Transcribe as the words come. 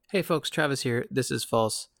Hey folks, Travis here. This is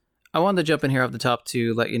False. I wanted to jump in here off the top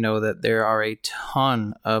to let you know that there are a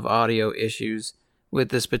ton of audio issues with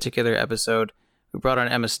this particular episode. We brought on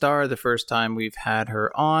Emma Starr the first time we've had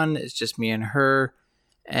her on. It's just me and her.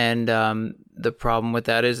 And the problem with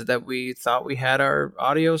that is that we thought we had our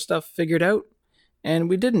audio stuff figured out, and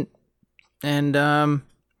we didn't. And,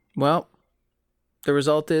 well, the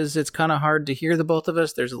result is it's kind of hard to hear the both of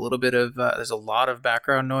us. There's a lot of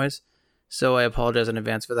background noise. So I apologize in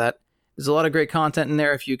advance for that. There's a lot of great content in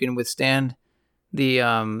there if you can withstand the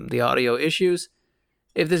audio issues.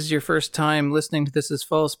 If this is your first time listening to This Is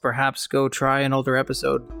False, perhaps go try an older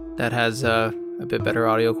episode that has a bit better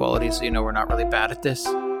audio quality so you know we're not really bad at this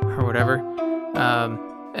or whatever.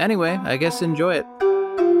 Anyway, I guess enjoy it.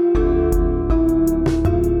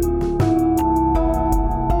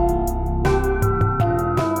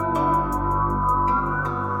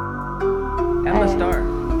 Emma Starr.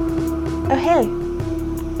 Oh, hey.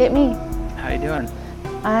 It me. How you doing?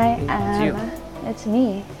 It's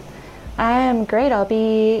me. I am great. I'll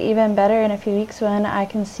be even better in a few weeks when I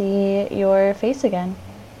can see your face again.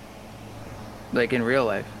 Like in real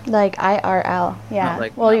life? Like IRL, yeah.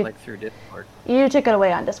 Not like through Discord. You took it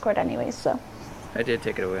away on Discord anyways, so. I did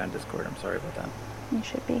take it away on Discord. I'm sorry about that. You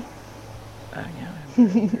should be. Yeah, I'm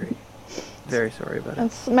very, very sorry about it.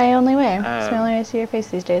 That's my only way. It's my only way to see your face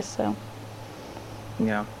these days, so.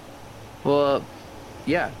 Yeah. Well,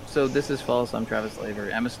 yeah, so This Is False. I'm Travis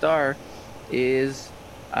Laver. Emma Starr is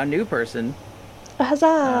a new person.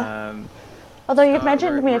 Huzzah! Although you've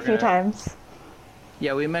mentioned me a few times.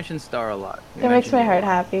 Yeah, we mentioned Star a lot. It makes my heart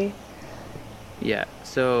happy. Yeah,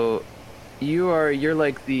 so you're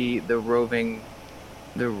like the roving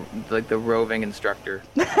instructor.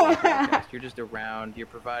 You're just around, you're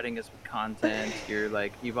providing us with content,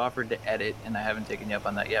 you've offered to edit, and I haven't taken you up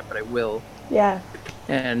on that yet, but I will. Yeah.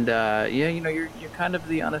 And you're kind of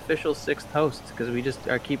the unofficial sixth host, because we just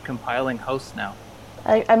keep compiling hosts now.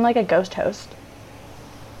 I'm like a ghost host.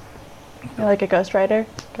 You're like a ghost writer,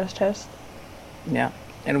 ghost host. Yeah.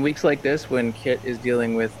 And weeks like this, when Kit is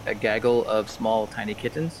dealing with a gaggle of small, tiny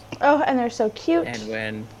kittens. Oh, and they're so cute.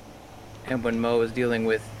 And when Mo is dealing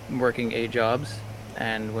with working A jobs,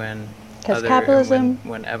 and when capitalism.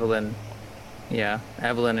 When Evelyn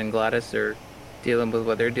and Gladys are dealing with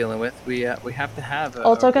what they're dealing with, we have to have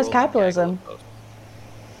also because capitalism.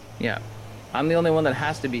 Yeah, I'm the only one that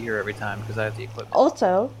has to be here every time because I have the equipment.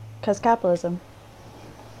 Also because capitalism.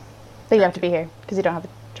 But you have to be here because you don't have a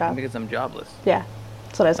job. Because I'm jobless. Yeah,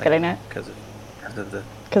 that's what I was getting at. Because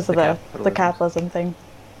of the capitalism thing.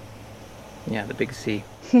 Yeah, the big C.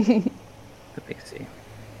 The big C.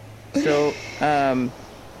 So,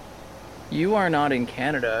 you are not in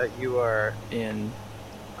Canada. You are in.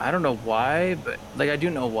 I don't know why, but I do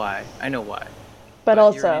know why. I know why. But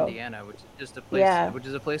also you're in Indiana, which is just a place. Yeah. Which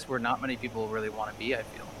is a place where not many people really want to be. I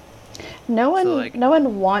feel. No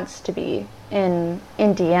one wants to be in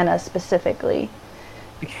Indiana specifically.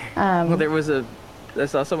 Well, I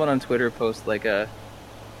saw someone on Twitter post like a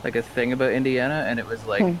thing about Indiana, and it was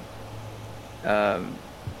like,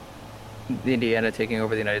 the Indiana taking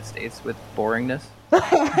over the United States with boringness.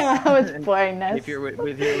 With boringness. If you're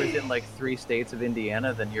within like 3 states of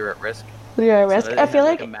Indiana, then you're at risk. You're at risk. So I feel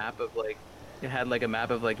like a map of it had like a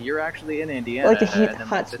map of you're actually in Indiana. Like the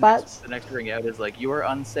hot spots. The next ring out is you are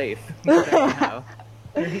unsafe. Now.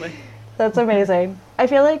 That's amazing. I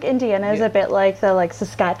feel like Indiana is a bit like the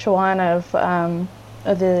Saskatchewan of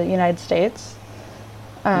the United States.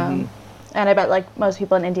 And I bet most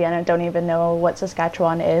people in Indiana don't even know what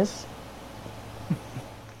Saskatchewan is.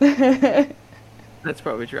 That's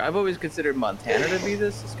probably true. I've always considered Montana to be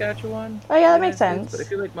the Saskatchewan. Oh yeah, that makes sense. But I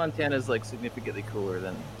feel like Montana's significantly cooler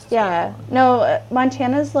than Saskatchewan. Yeah. No,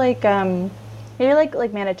 Montana's maybe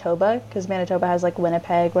like Manitoba, because Manitoba has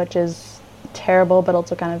Winnipeg, which is terrible but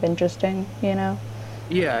also kind of interesting, you know?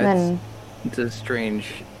 Yeah, it's a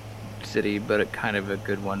strange city, but kind of a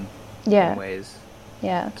good one in ways.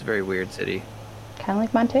 Yeah. It's a very weird city. Kind of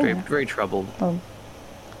like Montana. Very, very troubled. Oh.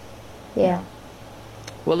 Yeah.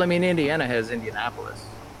 Well, I mean, Indiana has Indianapolis,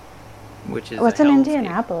 which is what's in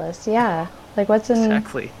Indianapolis? Yeah, what's in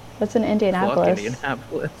Indianapolis?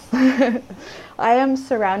 Indianapolis. I am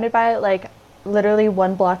surrounded by it, literally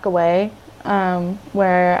 1 block away,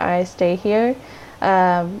 where I stay here,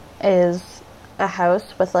 is a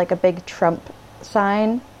house with a big Trump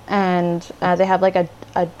sign, and they have a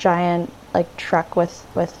giant truck with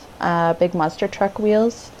big monster truck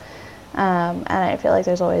wheels. And I feel like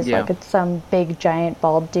there's always some big giant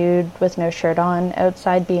bald dude with no shirt on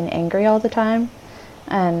outside being angry all the time,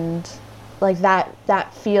 and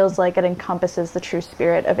that feels like it encompasses the true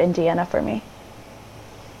spirit of Indiana for me.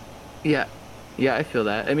 Yeah, Yeah, I feel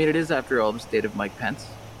that. I mean, it is, after all, the state of Mike Pence,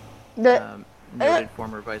 The, um, noted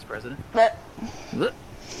former vice president. the,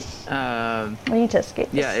 Blech. we need to escape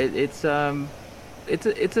Yeah, this.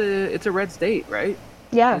 it's a red state, right?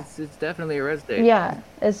 Yeah. It's definitely a red state. Yeah,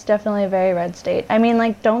 it's definitely a very red state. I mean,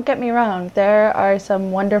 like, don't get me wrong. There are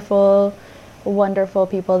some wonderful, wonderful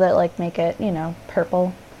people that like make it,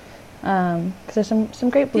 purple. 'Cause there's some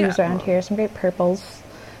great blues Yeah, around well, here, some great purples.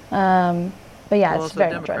 But yeah, well, it's also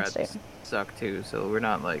very much red state. Democrats suck too, so we're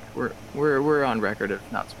not like we're on record of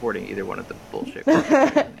not supporting either one of the bullshit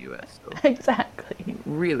countries in the U.S. So Exactly.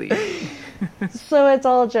 really, So it's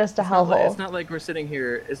all just a hellhole. it's not like we're sitting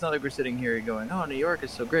here. It's not like we're sitting here going, "Oh, New York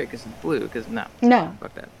is so great because it's blue." Because no, No,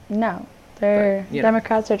 fuck that. no. They're But, you know.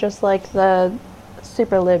 Democrats are just like the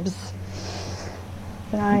super libs.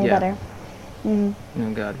 They're not any Yeah. better.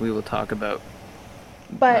 Oh God, we will talk about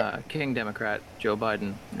But King Democrat Joe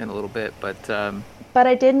Biden in a little bit, but But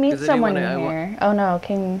I did meet Does someone anyone- I wa- here. Oh no,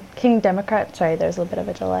 King Democrat. Sorry, there's a little bit of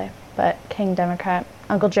a delay. But King Democrat,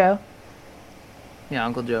 Uncle Joe. yeah,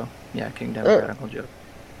 Uncle Joe. Yeah, King Democrat, Ugh. Uncle Joe.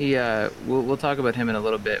 He, we'll talk about him in a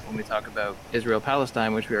little bit when we talk about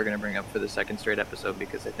Israel-Palestine, which we are going to bring up for the second straight episode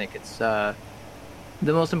because I think it's the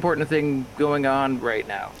most important thing going on right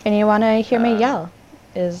now. And you want to hear me yell?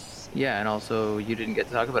 Is Yeah, and also you didn't get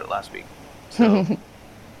to talk about it last week, so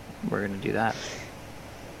we're going to do that.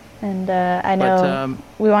 and I know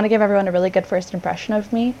But we want to give everyone a really good first impression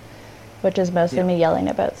of me, which is mostly Yeah. me yelling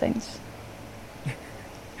about things.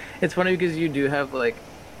 it's funny because you do have like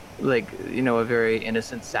a very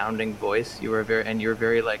innocent sounding voice. You're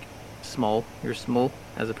very like small. You're small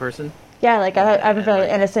as a person. Yeah, like I'm And, very like-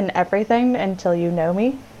 innocent in everything until you know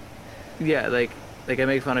me. Yeah, like I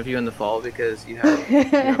make fun of you in the fall because you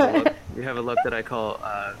have a look that I call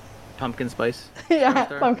pumpkin spice. Yeah,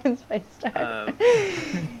 Star. pumpkin spice star.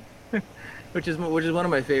 Which is one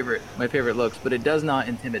of my favorite looks, but it does not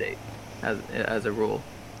intimidate as a rule.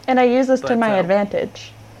 And I use this to but, my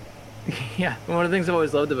advantage. Yeah, one of the things I've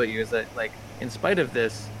always loved about you is that, like, in spite of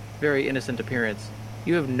this very innocent appearance,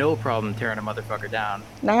 you have no problem tearing a motherfucker down,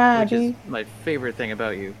 Nah, which is dude. my favorite thing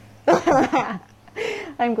about you.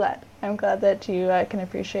 I'm glad. I'm glad that you can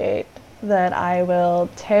appreciate that I will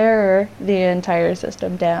tear the entire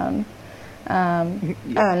system down.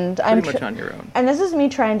 And I'm Pretty much on your own. and this is me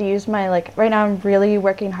trying to use my right now I'm really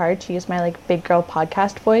working hard to use my big girl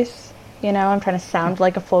podcast voice. I'm trying to sound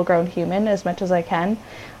like a full-grown human as much as I can.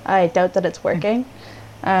 I doubt that it's working.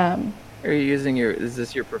 Are you using is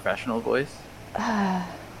this your professional voice?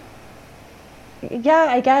 Yeah,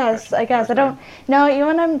 I guess. I don't. No, even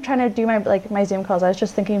when I'm trying to do my Zoom calls, I was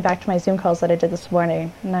just thinking back to my Zoom calls that I did this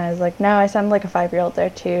morning, and I was like, no, I sound like a 5-year-old there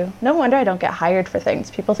too. No wonder I don't get hired for things.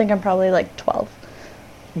 People think I'm probably 12.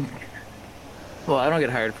 Well, I don't get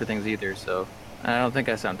hired for things either, so I don't think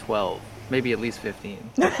I sound 12. Maybe at least 15.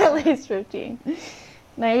 At least 15.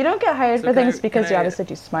 No, you don't get hired So for can things I- because can you're I- obviously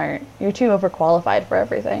too smart. You're too overqualified for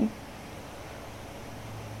everything.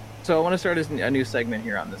 So I want to start a new segment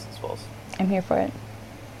here on This Is False. I'm here for it.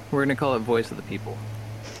 We're going to call it Voice of the People.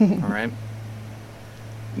 All right?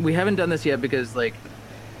 We haven't done this yet because,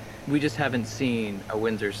 we just haven't seen a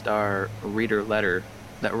Windsor Star reader letter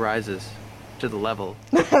that rises to the level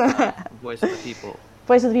of Voice of the People.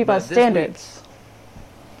 Voice of the People But has this week- standards.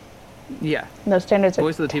 Yeah. And those standards are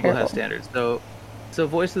Voice of the People has terrible. standards. So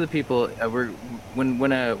Voice of the People,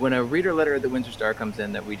 when a reader letter at the Windsor Star comes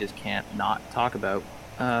in that we just can't not talk about,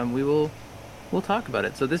 we'll talk about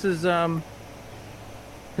it. So this is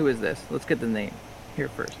who is this? Let's get the name here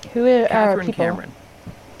first. Who are Catherine people? Cameron,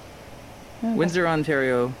 Oh, Windsor,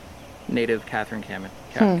 Ontario, native Catherine Cameron.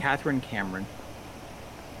 Catherine Cameron,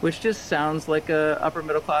 which just sounds like a upper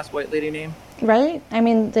middle class white lady name. Right? I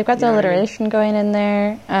mean, they've got the You know what I mean? alliteration going in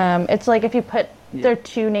there. It's like if you put their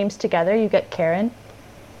two names together, you get Karen.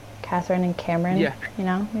 Catherine and Cameron. Yeah.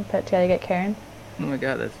 You put it together, you get Karen. Oh my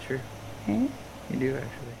God, that's true. Right? You do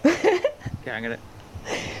actually. Okay, I'm gonna.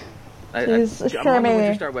 Please I'm assure on the me.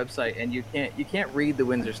 Windsor Star website, and you can't read the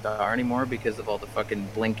Windsor Star anymore because of all the fucking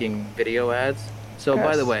blinking video ads. So by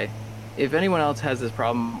Gross. the way, if anyone else has this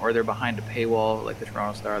problem or they're behind a paywall like the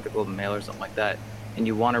Toronto Star, or the Golden Mail, or something like that, and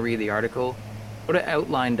you want to read the article, go to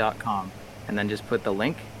outline.com and then just put the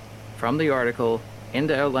link from the article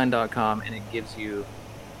into outline.com, and it gives you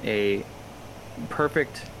a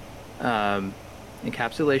perfect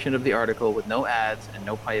encapsulation of the article with no ads and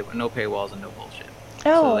no paywalls and no bullshit.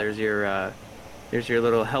 Oh, So there's your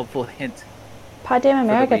little helpful hint. Poddamn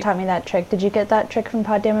America week. taught me that trick. Did you get that trick from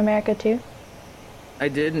Poddamn America too? I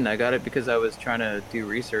did, and I got it because I was trying to do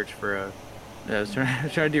research for I was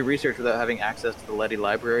trying to do research without having access to the Letty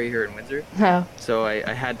Library here in Windsor. Oh. So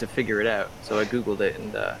I had to figure it out. So I Googled it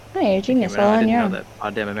and Oh, you're a genius all I on didn't your know own. that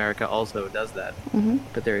Pod Damn America also does that. Mm-hmm.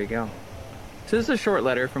 But there you go. So this is a short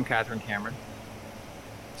letter from Catherine Cameron.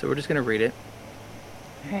 So we're just going to read it.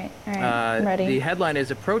 All right, I'm ready. The headline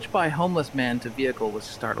is Approach by Homeless Man to Vehicle was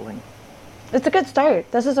startling. It's a good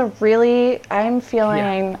start. This is I'm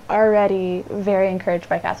feeling already very encouraged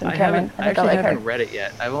by Catherine Cameron. I actually haven't read it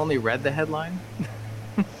yet. I've only read the headline.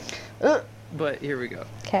 But here we go.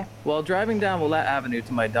 Okay. While driving down Willette Avenue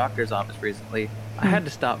to my doctor's office recently, I had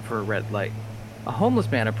to stop for a red light. A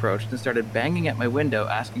homeless man approached and started banging at my window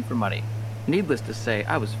asking for money. Needless to say,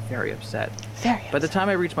 I was very upset. By the time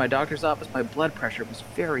I reached my doctor's office, my blood pressure was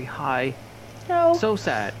very high. No. So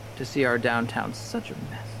sad to see our downtown such a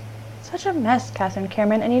mess. Such a mess, Catherine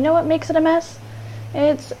Cameron. And you know what makes it a mess?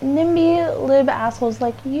 It's NIMBY lib assholes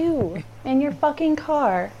like you in your fucking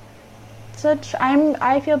car.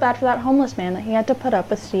 I feel bad for that homeless man that he had to put up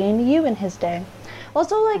with seeing you in his day.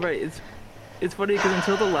 Also, like... Right, it's funny because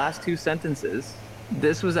until the last two sentences,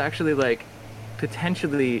 this was actually, like,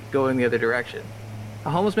 potentially going the other direction. A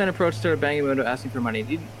homeless man approached, started banging the window, asking for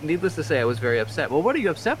money. Needless to say, I was very upset. Well, what are you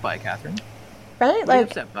upset by, Catherine? Right? What are you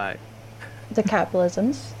upset by? The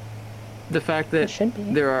capitalisms. The fact that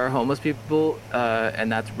there are homeless people,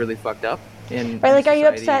 and that's really fucked up. Right, like, are you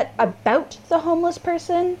upset about the homeless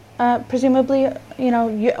person? Presumably, you know,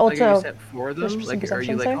 you also... Like, are you upset for them? Like, are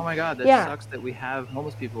you like, oh my god, that sucks that we have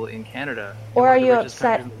homeless people in Canada? Or are you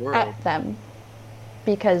upset at them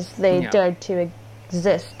because they dared to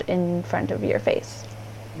exist in front of your face?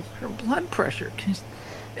 Her blood pressure.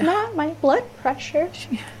 Not my blood pressure.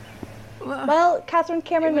 Well, Catherine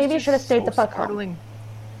Cameron maybe should have stayed the fuck home.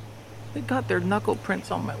 They got their knuckle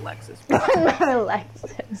prints on my Lexus. My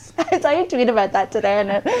Lexus. I saw you tweet about that today,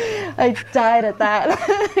 and I died at that.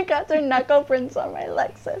 I got their knuckle prints on my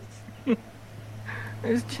Lexus.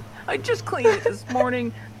 I just cleaned it this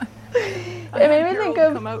morning. It made me think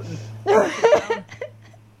of... Come out and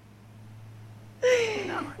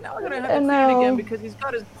now I'm gonna have to clean it again because he's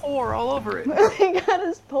got his pore all over it. He got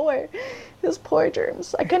his pore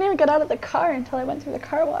germs. I couldn't even get out of the car until I went through the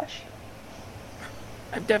car wash.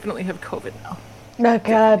 I definitely have COVID now. Oh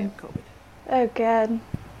god. Oh god.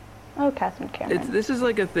 Oh, Catherine Cameron. This is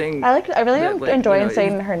like a thing. I really enjoy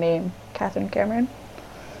saying her name, Catherine Cameron.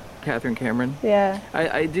 Catherine Cameron. Yeah.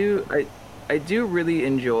 I do really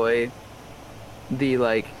enjoy the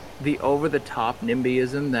over the top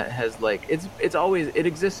NIMBYism that has it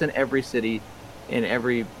exists in every city, in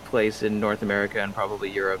every place in North America and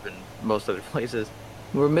probably Europe and most other places.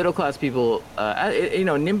 Where middle class people,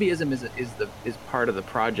 NIMBYism is part of the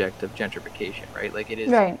project of gentrification, right? Like it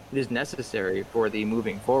is necessary for the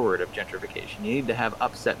moving forward of gentrification. You need to have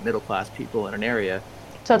upset middle class people in an area,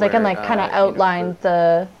 so they can kind of outline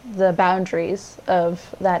the boundaries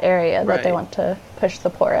of that area that they want to push the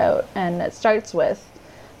poor out. And it starts with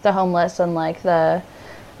the homeless and like the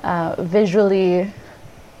visually,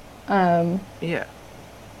 like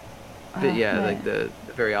the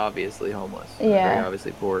very obviously homeless, very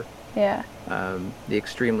obviously poor, the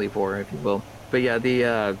extremely poor, if you will. But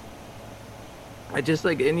I just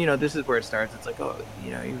this is where it starts. It's like,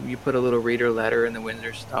 you put a little reader letter in the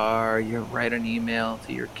Windsor Star, you write an email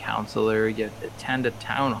to your counselor, you attend a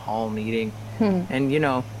town hall meeting, and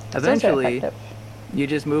eventually you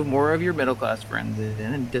just move more of your middle class friends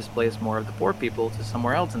in and displace more of the poor people to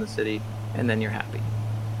somewhere else in the city, and then you're happy.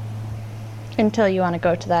 Until you want to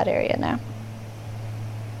go to that area now.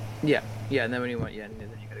 Yeah, and then when you want, and then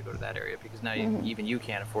you got to go to that area because now even you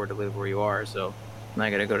can't afford to live where you are, so now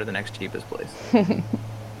you got to go to the next cheapest place.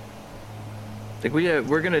 Like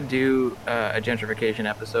we're gonna do a gentrification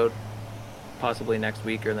episode, possibly next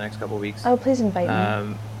week or the next couple of weeks. Oh, please invite me.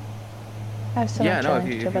 I have so much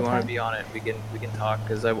if you want to be on it, we can talk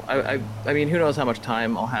because I mean, who knows how much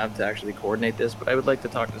time I'll have to actually coordinate this, but I would like to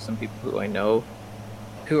talk to some people who I know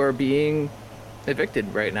who are being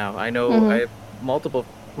evicted right now. I know I have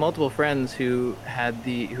multiple friends who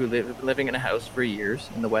live living in a house for years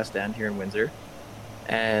in the West End here in Windsor,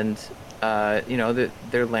 and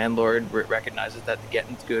their landlord recognizes that the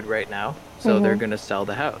getting's good right now, so they're going to sell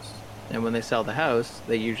the house. And when they sell the house,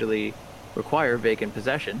 they usually require vacant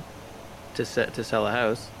possession to sell a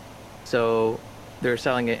house, so they're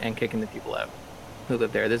selling it and kicking the people out who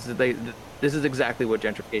live there. This is exactly what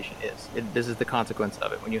gentrification is. This is the consequence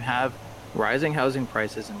of it. When you have rising housing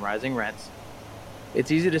prices and rising rents, it's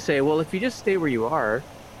easy to say, well, if you just stay where you are,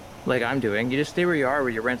 like I'm doing, you just stay where you are where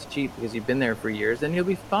your rent's cheap because you've been there for years, then you'll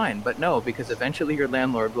be fine. But no, because eventually your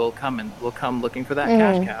landlord will come looking for that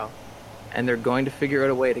cash cow, and they're going to figure out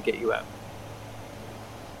a way to get you out.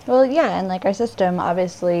 Well, yeah, and like our system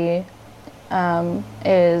obviously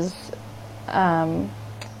is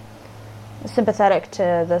sympathetic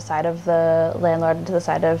to the side of the landlord and to the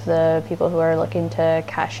side of the people who are looking to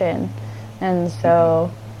cash in. And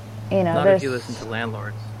so, Not there's. if you listen to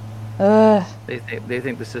landlords. Ugh, They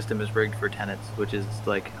think the system is rigged for tenants, which is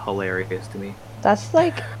like hilarious to me. that's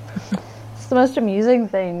like. It's the most amusing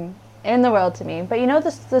thing in the world to me. But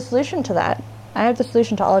the solution to that? I have the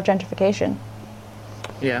solution to all of gentrification.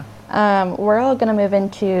 Yeah. We're all going to move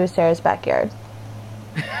into Sarah's backyard.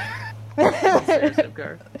 Sarah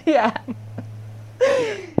Sipgar. Yeah.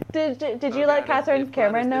 Did you let Catherine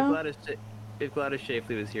Cameron know? If Gladys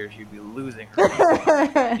Shafley was here, she'd be losing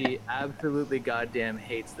her. She absolutely goddamn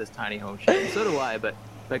hates this tiny home shit. And so do I, but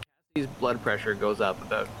Cassie's blood pressure goes up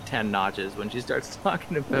about 10 notches when she starts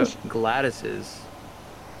talking about Gladys's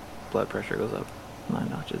blood pressure goes up 9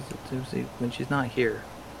 notches. When she's not here,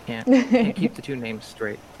 can't keep the two names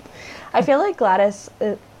straight. I feel like Gladys'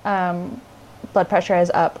 blood pressure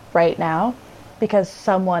is up right now because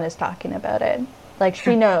someone is talking about it. Like,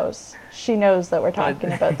 she knows. She knows that we're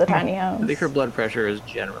talking about the tiny homes. I think her blood pressure is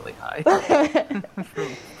generally high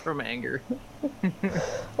from anger.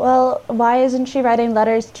 Well, why isn't she writing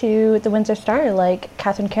letters to the Windsor Star like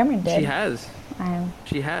Catherine Cameron did? She has.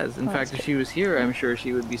 She has. In fact, if she was here, I'm sure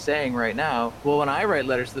she would be saying right now, well, when I write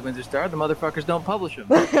letters to the Windsor Star, the motherfuckers don't publish them.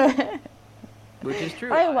 Which is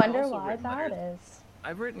true. I wonder why that is.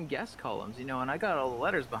 I've written guest columns, and I got all the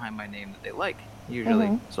letters behind my name that they like, usually.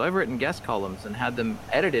 Mm-hmm. So I've written guest columns and had them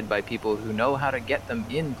edited by people who know how to get them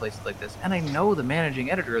in places like this. And I know the managing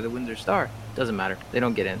editor of the Windsor Star. Doesn't matter. They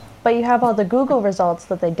don't get in. But you have all the Google results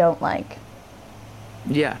that they don't like.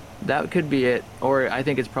 Yeah, that could be it. Or I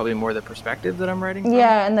think it's probably more the perspective that I'm writing from.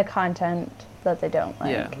 Yeah, and the content that they don't like.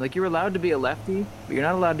 Yeah, like you're allowed to be a lefty, but you're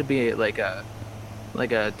not allowed to be like a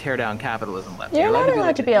tear down capitalism lefty. You're not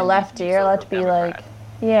allowed to be a lefty. You're allowed to be like,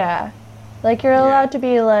 yeah, like you're allowed to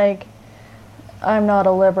be like, I'm not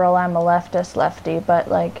a liberal, I'm a leftist lefty, but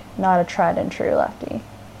like not a tried and true lefty.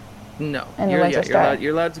 No, you're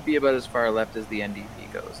allowed to be about as far left as the NDP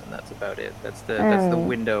goes, and that's about it. That's the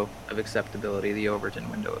window of acceptability, the Overton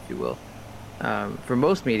window, if you will, for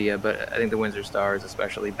most media. But I think the Windsor Star is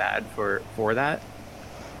especially bad for that.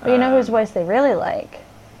 But you know whose voice they really like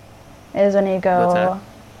is when you go. What's that?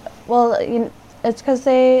 Well, it's because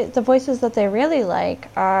the voices that they really like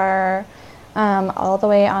are all the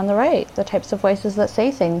way on the right. The types of voices that say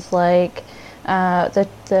things like the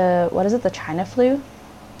what is it? The China flu.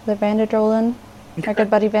 The Vander Dolen, our good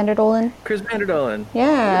buddy Vander Dolen. Chris Vander Dolen. Yeah.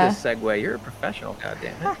 Look at this segue. You're a professional,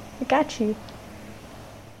 goddammit. I got you.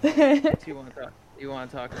 You want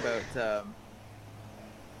to talk about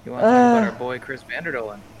our boy Chris Vander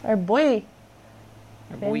Dolen. Our boy.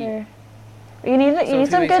 Our boy. You need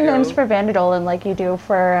some good names for Vander Dolen, like you do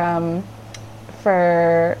for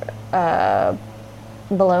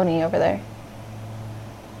Baloney over there.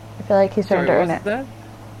 I feel like he's starting to earn it. That?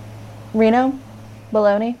 Reno.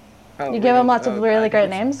 Baloney. You give him lots of really great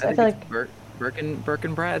names. I feel like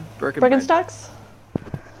Birkenstocks.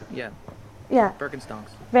 Yeah. Yeah.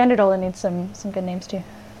 Birkenstocks. Vander Dolen needs some good names too.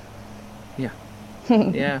 Yeah.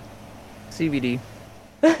 Yeah. CBD.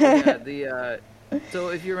 Yeah, so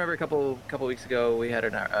if you remember a couple weeks ago, we had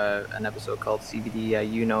an episode called CBD.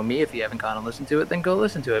 You Know Me. If you haven't gone and listened to it, then go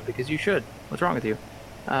listen to it because you should. What's wrong with you?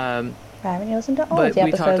 Haven't you listened to all of the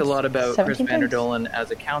episodes? But we talked a lot about Chris Vander times. Dolen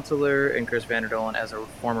as a counselor and Chris Vander Dolen as a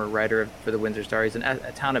former writer for the Windsor Star. He's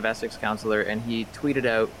a town of Essex counselor, and he tweeted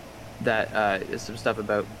out that some stuff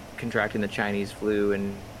about contracting the Chinese flu,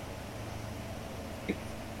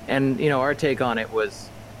 and our take on it was,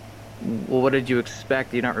 well, what did you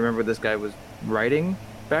expect? Do you not remember what this guy was writing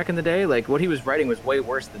back in the day? Like, what he was writing was way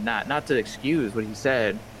worse than that. Not to excuse what he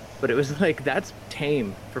said, but it was like, that's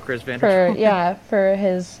tame for Chris Vander Dolen. Yeah, for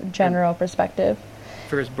his general perspective.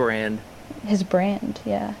 For his brand. His brand,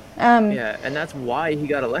 yeah. Yeah, and that's why he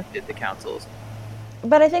got elected to councils.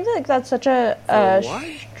 But I think that's such a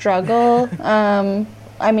struggle.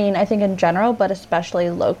 I mean, I think in general, but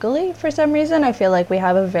especially locally for some reason. I feel like we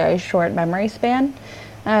have a very short memory span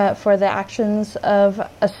for the actions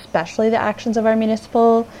especially the actions of our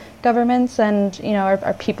municipal governments and,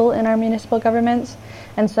 our people in our municipal governments.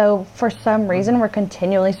 And so for some reason, we're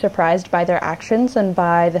continually surprised by their actions and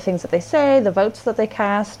by the things that they say, the votes that they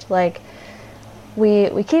cast. Like,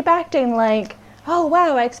 we keep acting like, oh,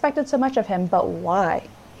 wow, I expected so much of him, but why?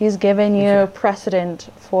 He's given you precedent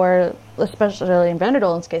for, especially in Vander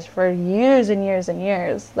Dolen's case, for years and years and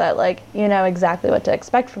years that, like, you know exactly what to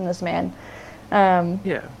expect from this man.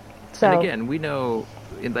 Yeah. So, and again, we know,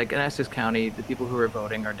 in Essex County, the people who are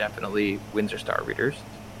voting are definitely Windsor Star readers.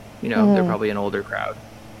 They're probably an older crowd.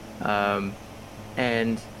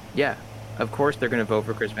 And yeah, of course they're going to vote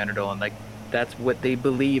for Chris Vanderdolen. Like, that's what they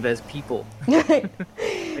believe as people. Exactly.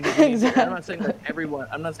 I'm not saying like everyone.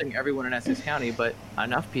 I'm not saying everyone in Essex County, but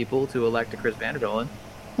enough people to elect a Chris Vanderdolen.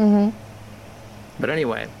 But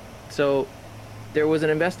anyway, so there was an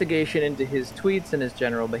investigation into his tweets and his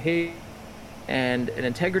general behavior, and an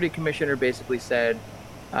integrity commissioner basically said,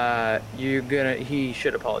 he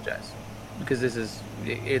should apologize because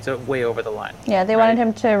it's a way over the line. Yeah, they wanted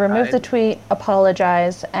him to remove the tweet,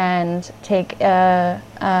 apologize, and take a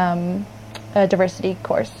diversity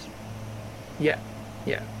course. Yeah,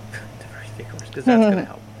 diversity course, because that's gonna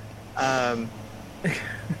help.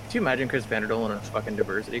 Could you imagine Chris Vanderdolen on a fucking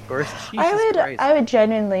diversity course? I would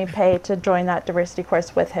genuinely pay to join that diversity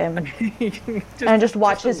course with him and just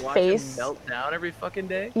watch his face him melt down every fucking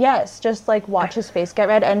day. Yes, just like watch his face get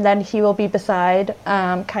red, and then he will be beside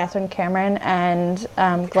Catherine Cameron and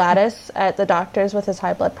Gladys at the doctor's with his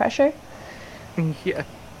high blood pressure.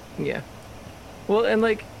 Yeah. Well, and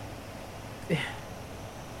like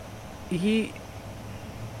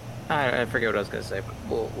I forget what I was gonna say,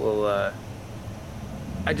 but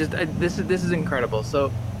this is incredible.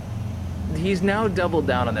 So he's now doubled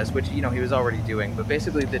down on this, which he was already doing. But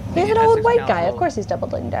basically, he's an old white guy. Of course, he's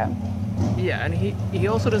doubling down. Yeah, and he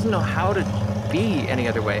also doesn't know how to be any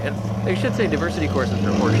other way. And they should say diversity courses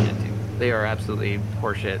are horseshit too. They are absolutely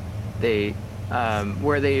horseshit. They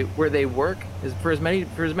where they work is for as many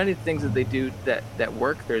things that they do that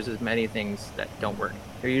work. There's as many things that don't work.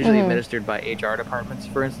 They're usually administered by HR departments,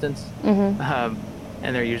 for instance.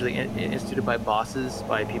 And they're usually instituted by bosses,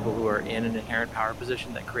 by people who are in an inherent power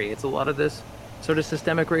position that creates a lot of this sort of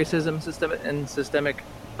systemic racism, systemic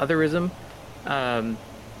otherism.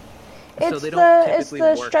 It's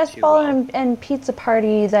the stress ball and pizza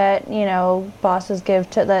party that bosses give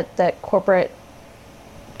to that corporate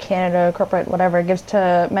Canada, corporate whatever, gives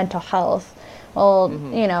to mental health. Well,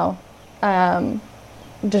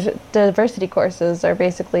 diversity courses are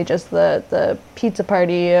basically just the pizza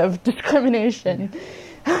party of discrimination.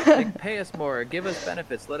 Like, pay us more, give us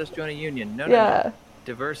benefits, let us join a union. No.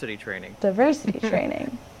 Diversity training. Diversity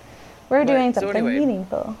training. We're doing something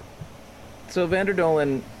meaningful. So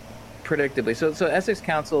Vanderdolen, predictably, so Essex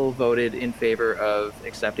Council voted in favor of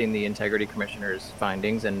accepting the Integrity Commissioner's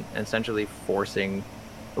findings and essentially forcing.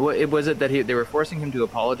 Was it that they were forcing him to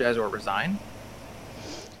apologize or resign?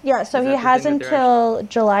 Yeah, so he has until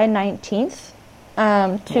July 19th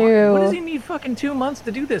to... What does he need fucking 2 months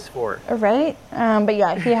to do this for? Right? But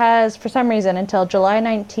yeah, he has, for some reason, until July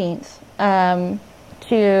 19th to...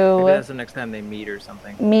 Maybe that's the next time they meet or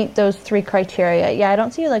something. Meet those 3 criteria. Yeah, I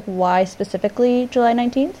don't see why specifically July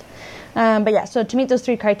 19th. But yeah, so to meet those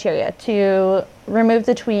 3 criteria, to remove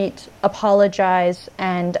the tweet, apologize,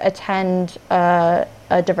 and attend a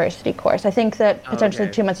diversity course. I think that potentially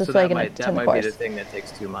 2 months is going to attend the course. That might be the thing that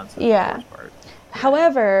takes 2 months. Yeah.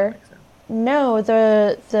 However, no,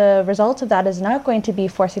 the result of that is not going to be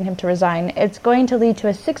forcing him to resign. It's going to lead to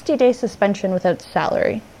a 60-day suspension without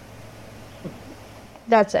salary.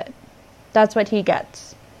 That's it. That's what he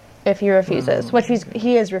gets if he refuses, which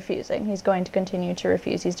he is refusing. He's going to continue to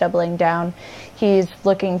refuse. He's doubling down. He's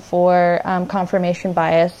looking for confirmation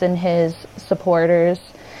bias in his supporters.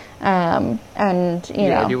 And,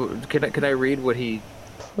 Can I read what he...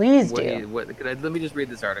 Please do. Let me just read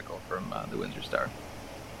this article from the Windsor Star,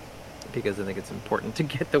 because I think it's important to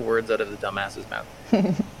get the words out of the dumbass's mouth.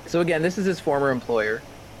 So again, this is his former employer,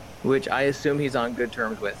 which I assume he's on good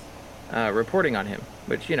terms with, reporting on him,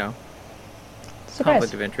 which,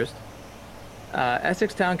 conflict of interest.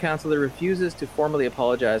 Essex Town Councillor refuses to formally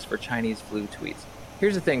apologize for Chinese flu tweets.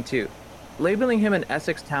 Here's the thing, too. Labeling him an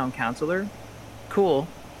Essex Town Councillor, cool.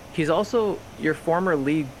 He's also your former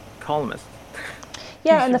league columnist.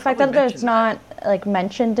 Yeah, and the fact that it's not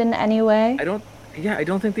mentioned in any way. I don't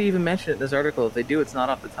think they even mention it in this article. If they do, it's not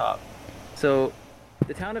off the top. So,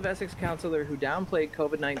 the town of Essex councillor who downplayed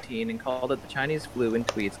COVID-19 and called it the Chinese flu in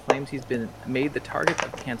tweets claims he's been made the target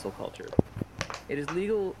of cancel culture. It is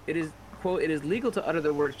legal, quote, it is legal to utter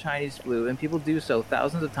the word Chinese flu, and people do so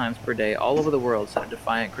thousands of times per day all over the world, said a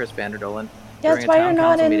defiant Chris Vanderdolen. Yeah, that's why you're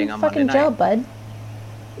not in fucking jail, bud.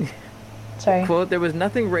 Sorry. Quote, there was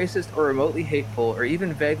nothing racist or remotely hateful or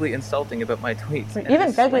even vaguely insulting about my tweets. And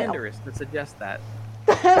even vaguely slanderous that suggests that.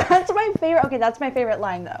 That's my favorite. Okay, that's my favorite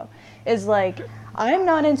line though. Is I'm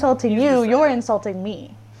not insulting you, you're insulting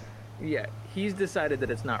me. Yeah, he's decided that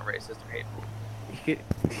it's not racist or hateful.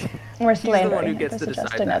 Or he's the one who gets to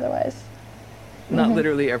decide that. Otherwise. Not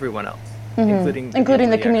literally everyone else, including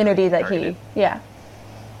the community that targeted. Yeah.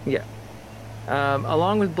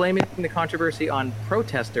 Along with blaming the controversy on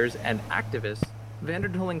protesters and activists,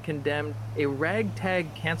 Vanderdolen condemned a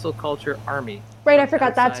ragtag cancel culture army. Right, I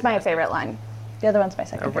forgot. That's my favorite line. The other one's my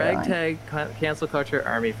second A favorite ragtag cancel culture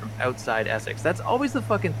army from outside Essex. That's always the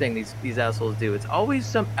fucking thing these assholes do. It's always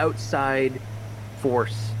some outside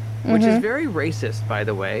force, which is very racist, by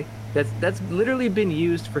the way. That's literally been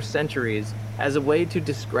used for centuries as a way to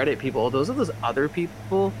discredit people. Those are those other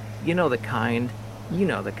people. You know the kind. You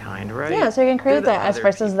know the kind, right? Yeah, so you can create the us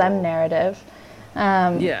versus them narrative.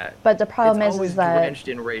 Yeah. But the problem is that drenched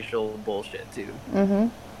in racial bullshit too.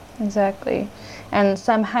 Exactly. And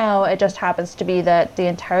somehow it just happens to be that the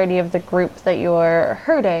entirety of the group that you're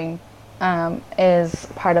hurting is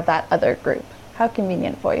part of that other group. How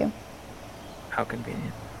convenient for you. How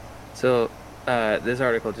convenient. So, this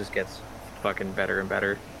article just gets fucking better and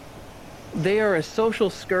better. They are a social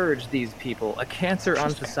scourge, these people. A cancer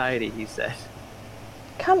on society, he said.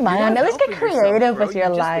 Come on, at least get creative with your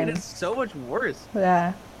lines. It's so much worse.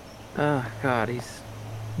 Yeah. Oh, God,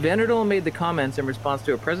 Vanderdolen made the comments in response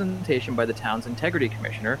to a presentation by the town's integrity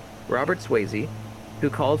commissioner, Robert Swayze, who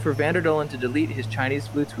called for Vanderdolen to delete his Chinese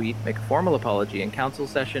flu tweet, make a formal apology in council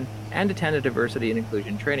session, and attend a diversity and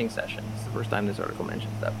inclusion training session. It's the first time this article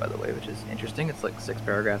mentions that, by the way, which is interesting. It's like 6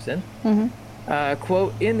 paragraphs in.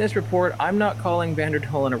 Quote, in this report, I'm not calling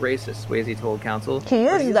Vanderdolen a racist, Swayze told council. He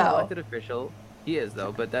is, he's though. An elected official. He is,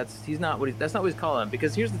 though, but that's not what he's calling him.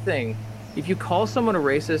 Because here's the thing. If you call someone a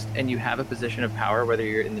racist and you have a position of power, whether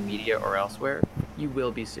you're in the media or elsewhere, you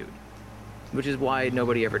will be sued. Which is why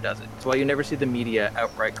nobody ever does it. It's why you never see the media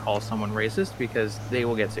outright call someone racist, because they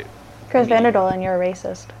will get sued. Chris Vanderdolen, you're a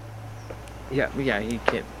racist. Yeah, he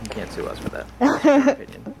can't sue us for that. That's your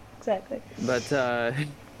opinion. Exactly. But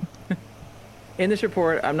in this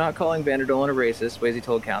report, I'm not calling Vanderdolen a racist, Swayze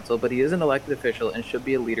told council, but he is an elected official and should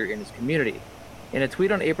be a leader in his community. In a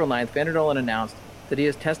tweet on April 9th, Vanderdolen announced that he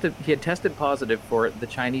had tested positive for the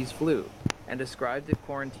Chinese flu and described the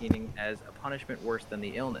quarantining as a punishment worse than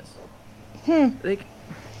the illness. Like,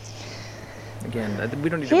 again, we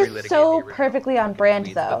don't need to relitigate. He's so perfectly on brand,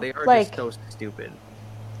 tweets, though. But they are like, just so stupid.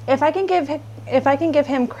 If I can give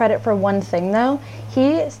him credit for one thing, though,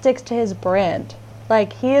 he sticks to his brand.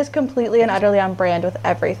 Like, he is completely and utterly on brand with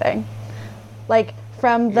everything. Like,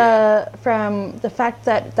 from the fact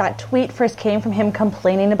that that tweet first came from him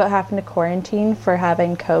complaining about having to quarantine for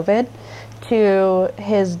having COVID, to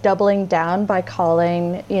his doubling down by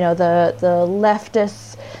calling, the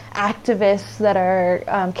leftist activists that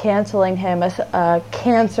are canceling him a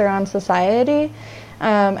cancer on society. He's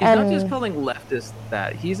not just calling leftists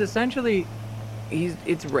that. He's essentially,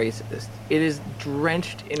 it's racist. It is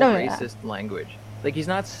drenched in racist language. Like, he's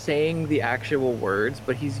not saying the actual words,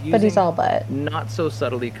 but he's using not so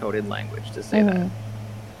subtly coded language to say that.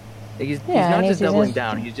 Like, he's not just doubling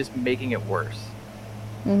down, he's just making it worse.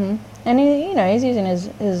 And he's using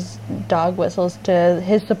his dog whistles to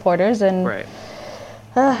his supporters and right.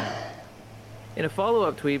 In a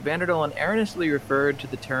follow-up tweet, Vanderdolen earnestly referred to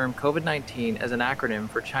the term COVID-19 as an acronym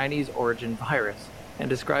for Chinese origin virus and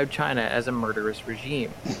described China as a murderous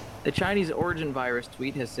regime. The Chinese origin virus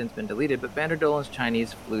tweet has since been deleted, but Vanderdolen's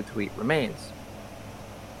Chinese flu tweet remains.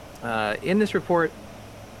 In this report,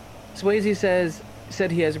 Swayze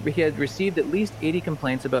said he had received at least 80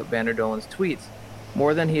 complaints about Vanderdolen's tweets,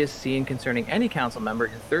 more than he has seen concerning any council member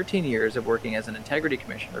in 13 years of working as an integrity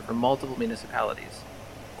commissioner for multiple municipalities.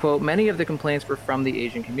 Quote, many of the complaints were from the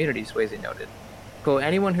Asian community, Swayze noted. Quote,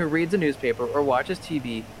 anyone who reads a newspaper or watches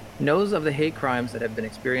TV knows of the hate crimes that have been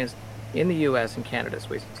experienced in the U.S. and Canada,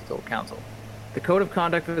 Swayze told council. The code of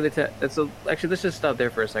conduct for the actually, let's just stop there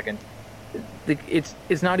for a second.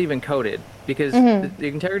 It's not even coded, because the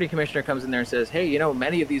integrity commissioner comes in there and says, hey,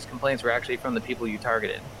 many of these complaints were actually from the people you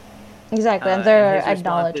targeted. Exactly, and they're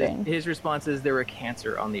acknowledging. His response is they're a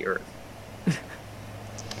cancer on the earth.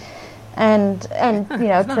 and He's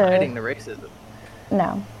not hiding the racism.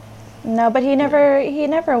 No, but he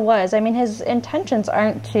never was. I mean, his intentions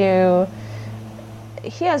aren't to.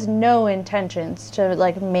 He has no intentions to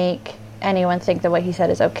make anyone think that what he said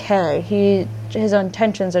is okay. His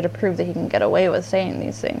intentions are to prove that he can get away with saying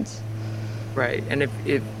these things. Right, and if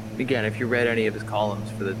you read any of his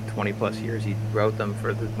columns for the 20+ years he wrote them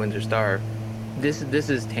for the Windsor Star, this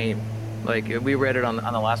is tame. Like, we read it on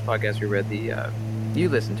the last podcast. We read you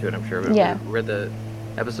listened to it, I'm sure. But yeah. We read the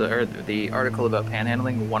episode or the article about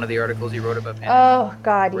panhandling. One of the articles he wrote about panhandling. Oh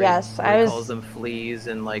God, yes. He calls them fleas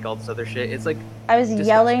and all this other shit. It's like I was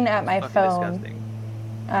yelling at my phone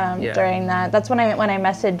during that. That's when I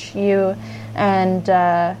messaged you and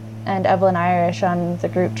Evelyn Irish on the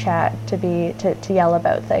group chat to yell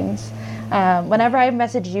about things. Whenever I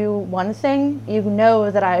message you one thing,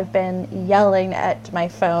 that I've been yelling at my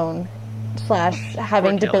phone slash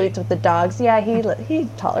having debates with the dogs. Yeah, he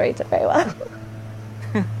tolerates it very well.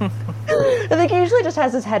 I think he usually just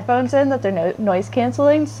has his headphones in that they're noise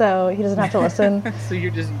canceling, so he doesn't have to listen. So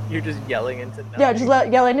you're just yelling into nothing. Yeah,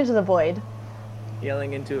 just yelling into the void.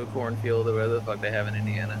 Yelling into a cornfield or whatever the fuck they have in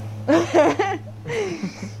Indiana.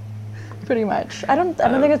 Pretty much. I don't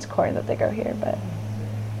think it's corn that they grow here, but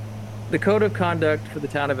the code of conduct for the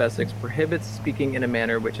town of Essex prohibits speaking in a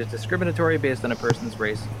manner which is discriminatory based on a person's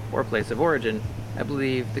race or place of origin. I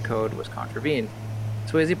believe the code was contravened.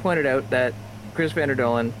 Swayze pointed out that Chris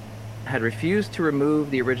Vanderdolen had refused to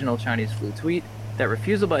remove the original Chinese flu tweet. That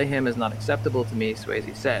refusal by him is not acceptable to me,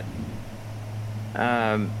 Swayze said.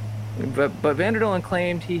 But Vanderdolen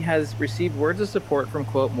claimed he has received words of support from,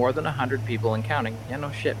 quote, more than 100 people and counting. Yeah,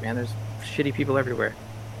 no shit, man. There's shitty people everywhere.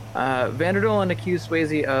 Vanderdolen accused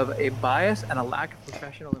Swayze of a bias and a lack of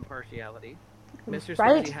professional impartiality. Mr.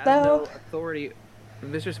 Swayze has no authority.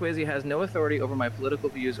 Mr. Swayze has no authority over my political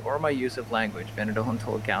views or my use of language, Vanderdolen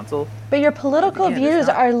told counsel. But your political views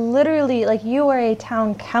are literally, like, you are a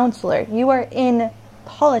town councillor. You are in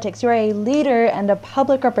politics. You are a leader and a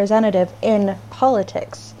public representative in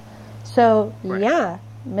politics. So, right. Yeah,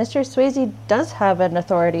 Mr. Swayze does have an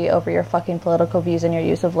authority over your fucking political views and your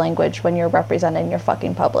use of language when you're representing your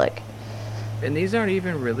fucking public. And these aren't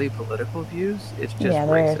even really political views. It's just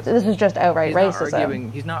racism. This is just outright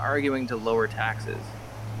racism. He's not arguing to lower taxes.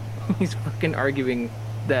 He's fucking arguing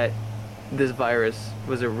that this virus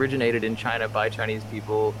was originated in China by Chinese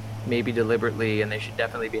people, maybe deliberately, and they should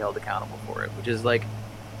definitely be held accountable for it, which is like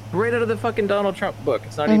right out of the fucking Donald Trump book.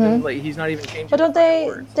 It's not even like he's not even changing. But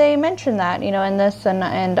don't they mention that, you know, in this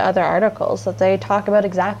and other articles, that they talk about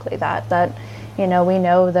exactly that you know, we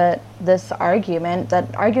know that this argument,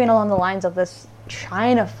 that arguing along the lines of this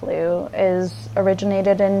China flu is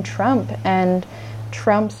originated in Trump and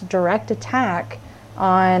Trump's direct attack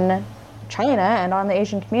on China and on the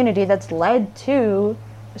Asian community that's led to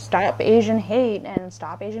Stop Asian Hate and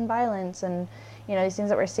Stop Asian Violence and, you know, these things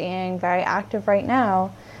that we're seeing very active right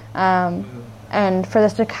now. And for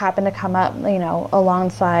this to happen to come up, you know,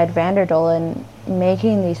 alongside Vanderdolen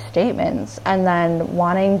making these statements and then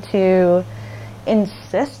wanting to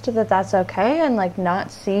insist that that's okay and like not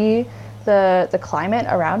see the climate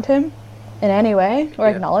around him in any way or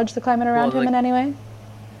acknowledge the climate around him in any way.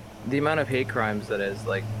 The amount of hate crimes that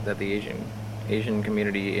the Asian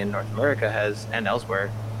community in North America has and elsewhere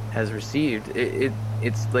has received,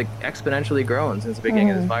 it's like exponentially grown since the beginning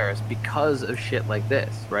of this virus because of shit like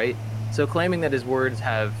this, right? So claiming that his words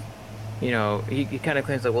have, you know, he kind of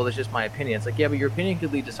claims like, well, it's just my opinion. It's like, yeah, but your opinion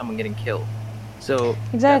could lead to someone getting killed. So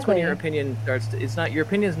that's when your opinion starts to, it's not, your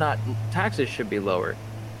opinion is not taxes should be lower.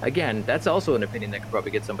 Again, that's also an opinion that could probably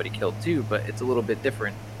get somebody killed too, but it's a little bit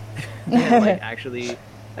different than like actually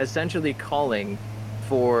essentially calling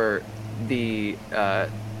for the,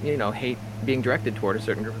 you know, hate being directed toward a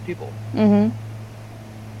certain group of people. So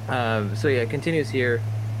yeah, it continues here.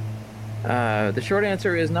 The short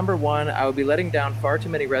answer is, number one, I would be letting down far too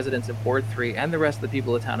many residents of Ward 3 and the rest of the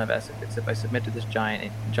people of the town of Essex if I submit to this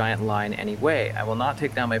giant line anyway. I will not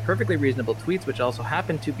take down my perfectly reasonable tweets, which also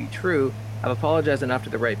happen to be true. I've apologized enough to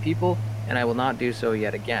the right people, and I will not do so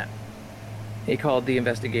yet again. He called the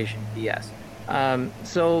investigation BS.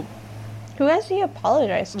 So... who has he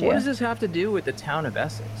apologized to? What does this have to do with the town of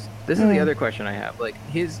Essex? This is the other question I have. Like,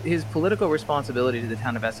 his political responsibility to the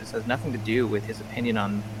town of Essex has nothing to do with his opinion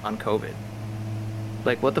on COVID.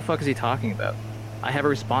 Like, what the fuck is he talking about? I have a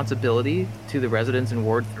responsibility to the residents in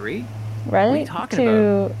Ward 3? Right? What are you talking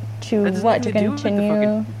about? To what? To continue? Do with the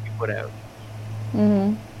fucking put out.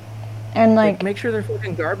 And like, make sure their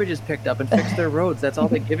fucking garbage is picked up and fix their roads. That's all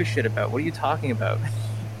they give a shit about. What are you talking about?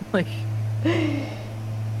 Like,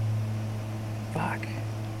 fuck.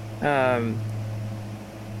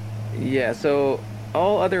 Yeah, so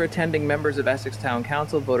all other attending members of Essex Town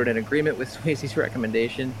Council voted in agreement with Swayze's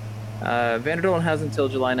recommendation. Vanderdolen has until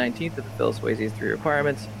July 19th to fulfill Swayze's 3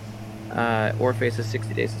 requirements, or face a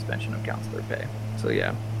 60-day suspension of councillor pay. So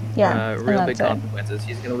yeah, real big consequences.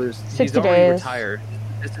 He's going to lose. 60 he's already days. Retired.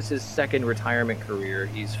 This is his second retirement career.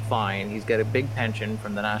 He's fine. He's got a big pension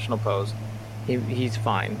from the National Post. He's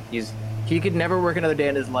fine. He could never work another day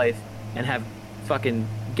in his life and have fucking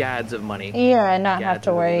gads of money. Yeah, and not have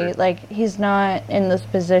to worry. Like, he's not in this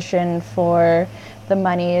position for the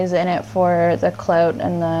money. He's in it for the clout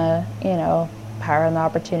and the, you know, power and the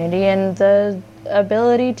opportunity and the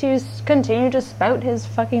ability to continue to spout his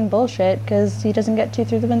fucking bullshit because he doesn't get to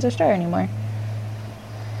through the Windsor Star anymore.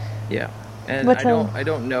 Yeah. And I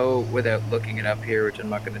don't know without looking it up here, which I'm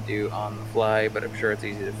not going to do on the fly, but I'm sure it's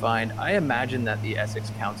easy to find. I imagine that the Essex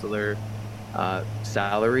councillor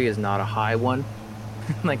salary is not a high one.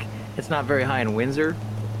 Like, It's not very high in Windsor,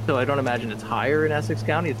 so I don't imagine it's higher in Essex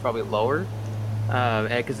County. It's probably lower,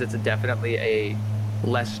 because it's definitely a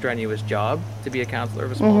less strenuous job to be a councillor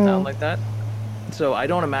of a small town like that. So I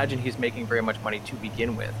don't imagine he's making very much money to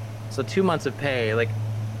begin with. So 2 months of pay, like,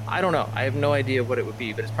 I don't know. I have no idea what it would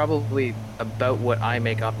be, but it's probably about what I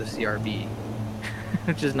make off the CRB,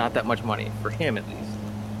 which is not that much money for him at least.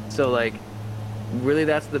 So like, really,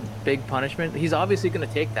 that's the big punishment. He's obviously going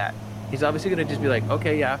to take that. He's obviously going to just be like,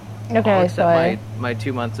 okay, yeah, Okay, I'll so accept my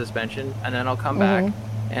 2 month suspension, and then I'll come back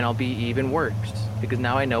and I'll be even worse because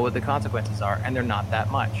now I know what the consequences are, and they're not that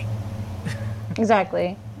much.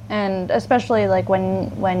 Exactly. And especially like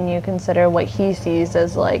when you consider what he sees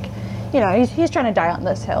as like, you know, he's trying to die on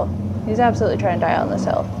this hill. He's absolutely trying to die on this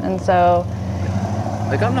hill. And so,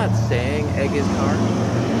 like, I'm not saying egg his car.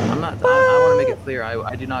 I'm not. I want to make it clear.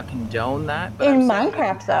 I do not condone that. But in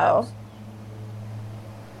Minecraft, though,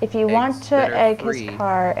 if you want to egg his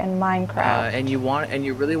car in Minecraft, and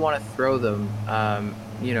you really want to throw them,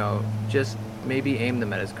 you know, just maybe aim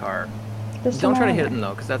them at his car. Don't try to hit him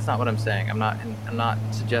though, because that's not what I'm saying. I'm not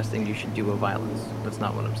suggesting you should do a violence. That's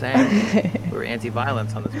not what I'm saying. We're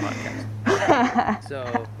anti-violence on this podcast.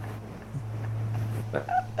 So,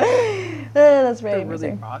 that's very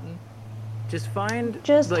really rotten. Just find.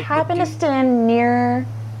 Just like, happen to stand near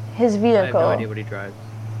his vehicle. I have no idea what he drives.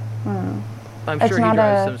 I'm sure he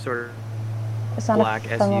drives some sort of black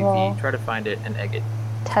SUV. Try to find it and egg it.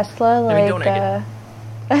 Tesla, like, don't egg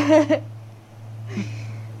it.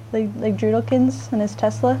 like Drudilkins and his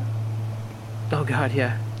Tesla. Oh God,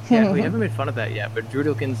 yeah. Yeah, we haven't made fun of that yet, but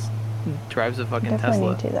Drudilkins drives a fucking Tesla. Definitely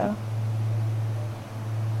need to, though.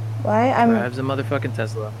 Why? Drives a motherfucking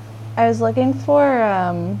Tesla. I was looking for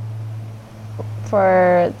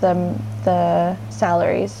the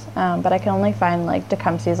salaries, but I can only find like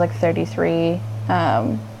Tecumseh's like 33.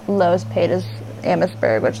 Lowest paid is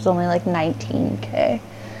Amherstburg, which is only like 19K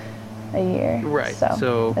a year. Right.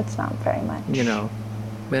 So it's not very much. You know,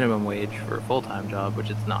 minimum wage for a full-time job, which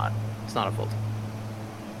it's not. It's not a full-time.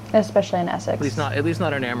 Especially in Essex. At least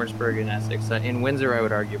not in Amherstburg and Essex. In Windsor, I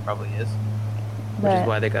would argue, probably is. Which is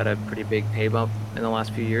why they got a pretty big pay bump in the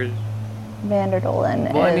last few years.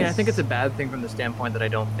 Vanderdolen Well, I mean, I think it's a bad thing from the standpoint that I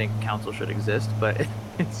don't think council should exist, but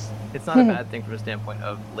it's not a bad thing from the standpoint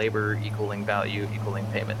of labor equaling value equaling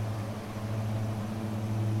payment.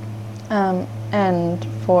 And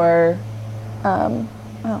for, oh,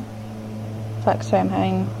 fuck, sorry, I'm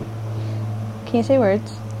having, can you say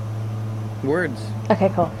words? Words. Okay,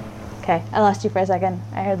 cool. Okay, I lost you for a second.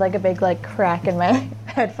 I heard like a big like crack in my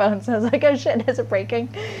headphones. I was like, oh shit, is it breaking?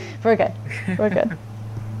 We're good. We're good.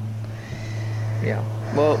 Yeah.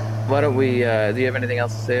 Well, why don't we, do you have anything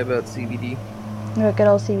else to say about CBD? Good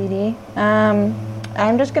old CBD.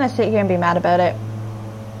 I'm just gonna sit here and be mad about it.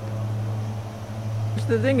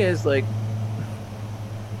 The thing is, like,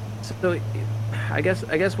 so I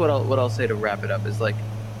guess what I'll say to wrap it up is, like,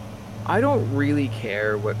 I don't really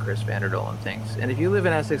care what Chris Vanderdolen thinks, and if you live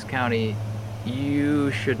in Essex County,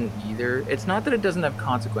 you shouldn't either. It's not that it doesn't have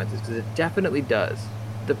consequences, because it definitely does.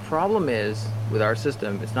 The problem is, with our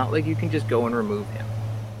system, it's not like you can just go and remove him.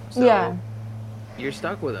 So yeah. You're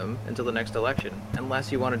stuck with him until the next election,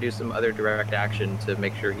 unless you want to do some other direct action to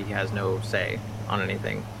make sure he has no say on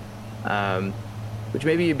anything. Which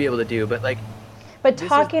maybe you'd be able to do, but like... But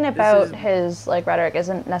talking about his, like, rhetoric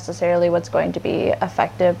isn't necessarily what's going to be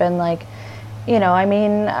effective, and, like, you know, I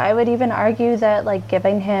mean, I would even argue that, like,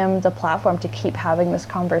 giving him the platform to keep having this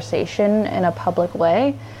conversation in a public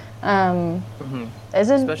way isn't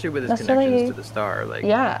especially with his necessarily... connections to the Star, like,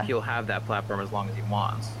 yeah. He'll have that platform as long as he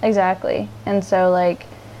wants. Exactly. And so, like,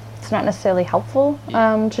 it's not necessarily helpful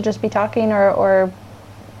to just be talking or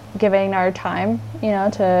giving our time, you know,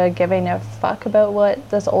 to giving a fuck about what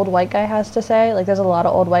this old white guy has to say. Like, there's a lot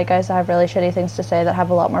of old white guys that have really shitty things to say that have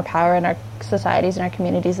a lot more power in our societies and our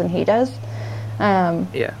communities than he does.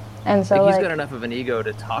 Yeah. And so, like, he's got enough of an ego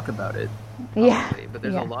to talk about it. Probably, yeah. But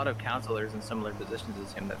there's a lot of counselors in similar positions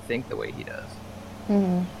as him that think the way he does.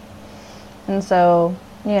 Mm-hmm. And so,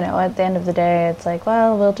 you know, at the end of the day, it's like,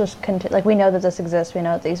 well, we'll just continue. Like, we know that this exists. We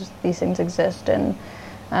know that these things exist.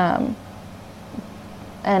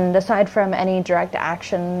 And aside from any direct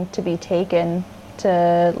action to be taken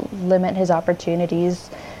to limit his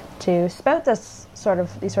opportunities to spout these sort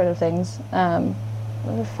of things,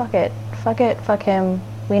 fuck it, fuck him.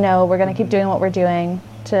 We know we're going to keep doing what we're doing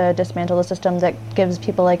to dismantle the system that gives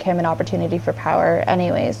people like him an opportunity for power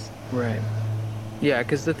anyways. Right. Yeah,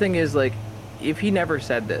 because the thing is, like, if he never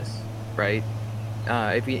said this, right,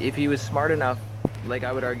 if he was smart enough, like,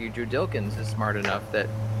 I would argue Drew Dilkins is smart enough that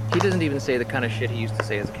he doesn't even say the kind of shit he used to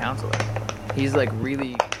say as a counselor. He's, like,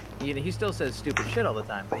 really he still says stupid shit all the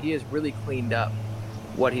time, but he has really cleaned up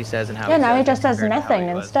what he says and how. Yeah, he now says he just it says compared to how nothing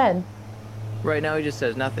he was. instead. Right now he just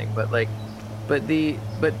says nothing, but I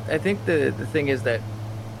think the thing is that,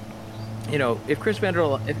 you know, if Chris Van der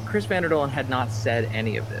Dolen had not said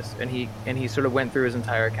any of this, and he sort of went through his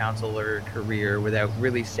entire counselor career without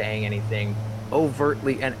really saying anything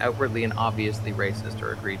overtly and outwardly and obviously racist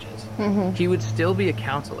or egregious, he would still be a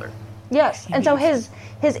counselor. Yes, and so his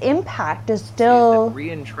impact is still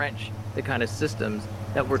re-entrench the kind of systems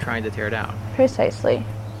that we're trying to tear down. Precisely.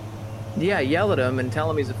 Yeah, yell at him and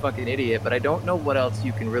tell him he's a fucking idiot, but I don't know what else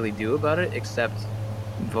you can really do about it except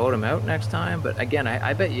vote him out next time. But again,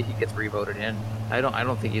 I bet you he gets re-voted in. I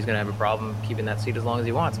don't think he's gonna have a problem keeping that seat as long as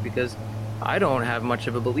he wants, because I don't have much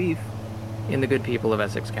of a belief in the good people of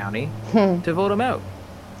Essex County to vote him out.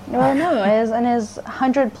 Well, no, his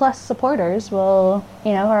 100+ supporters will,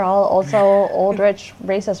 are all also old, rich,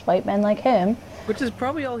 racist white men like him. Which is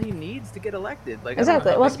probably all he needs to get elected. Like,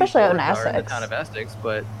 exactly. Well, especially out in Essex. Essex. In the town of Essex,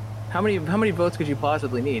 but how many votes could you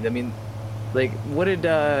possibly need? I mean, like, what did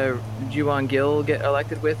Juwan Gill get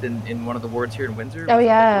elected with in one of the wards here in Windsor? Oh,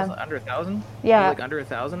 yeah. Like, under 1,000? Yeah. Like under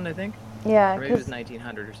 1,000, I think. Yeah. Or maybe it was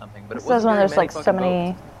 1,900 or something. But it was when there's like votes.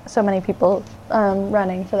 so many people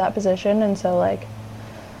running for that position, and so like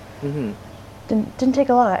didn't take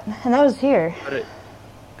a lot, and that was here.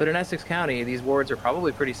 But in Essex County, these wards are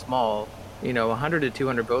probably pretty small. 100 to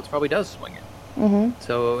 200 votes probably does swing it.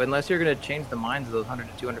 So unless you're going to change the minds of those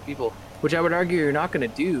 100 to 200 people, which I would argue you're not going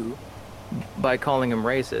to do by calling them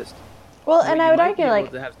racist. Well, and I would argue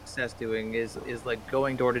like to have success doing is like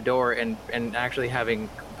going door to door and actually having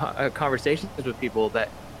conversations with people that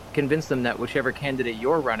convince them that whichever candidate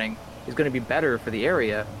you're running is going to be better for the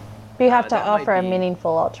area. But you have to offer a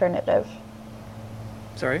meaningful alternative.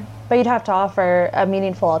 Sorry? But you'd have to offer a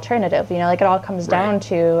meaningful alternative. Like it all comes down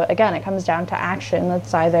to, again, it comes down to action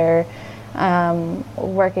that's either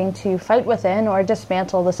working to fight within or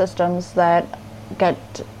dismantle the systems that get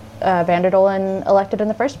Van der Dolen elected in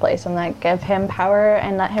the first place, and that give him power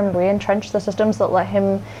and let him re-entrench the systems that let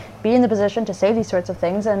him be in the position to say these sorts of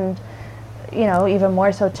things, and even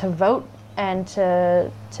more so to vote and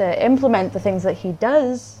to implement the things that he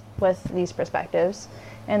does with these perspectives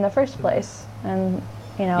in the first place. And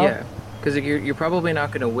yeah, because you're probably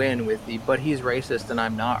not going to win with the "but he's racist and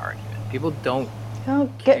I'm not" argument. People don't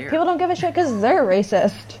give a shit because they're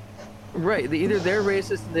racist. Right. Either they're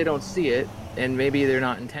racist and they don't see it, and maybe they're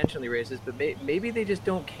not intentionally racist, but maybe they just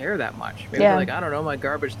don't care that much. Maybe they're like, I don't know, my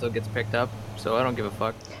garbage still gets picked up, so I don't give a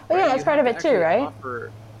fuck. Well, yeah, that's part of it too, right?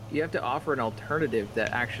 You have to offer an alternative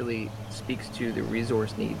that actually speaks to the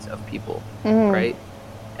resource needs of people, right?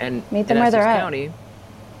 And meet them where they're at.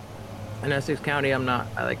 In Essex County,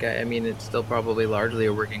 I mean, it's still probably largely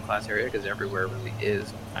a working class area because everywhere really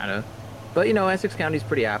is, kind of. But, Essex County's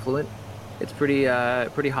pretty affluent. It's pretty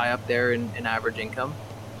high up there in average income,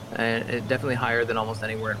 and it's definitely higher than almost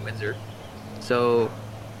anywhere in Windsor. So,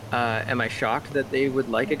 am I shocked that they would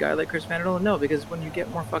like a guy like Chris Van der Dolen? No, because when you get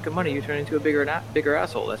more fucking money, you turn into a bigger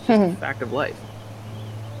asshole. That's just a fact of life.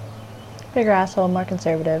 Bigger asshole, more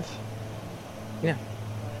conservative. Yeah.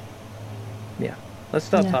 Yeah. Let's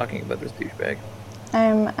stop talking about this douchebag.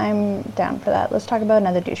 I'm down for that. Let's talk about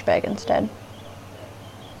another douchebag instead.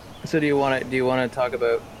 So do you want to talk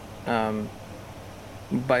about,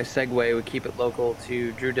 by segue, we keep it local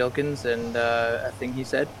to Drew Dilkens and a thing he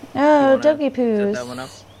said? Oh, Dilky Poos.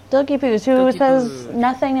 Dilky Poos, who says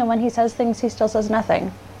nothing, and when he says things, he still says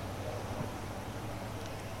nothing.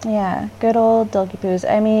 Yeah, good old Dilky Poos.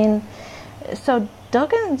 I mean, so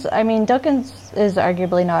Dilkens is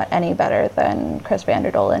arguably not any better than Chris Van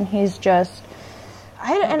der Dolen. He's just...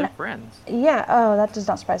 they're friends. Yeah, that does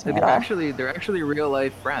not surprise me at all. They're actually real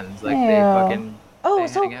life friends. Like, they fucking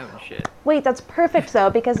hang out and shit. Wait, that's perfect though,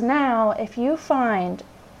 because now if you find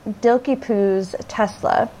Dilky Poo's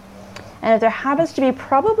Tesla, and if there happens to be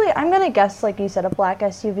probably, I'm going to guess, like you said, a black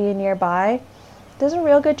SUV nearby, there's a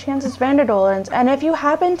real good chance it's Van der Dolen's. And if you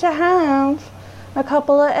happen to have a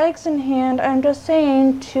couple of eggs in hand, I'm just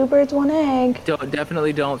saying, 2 birds, 1 egg.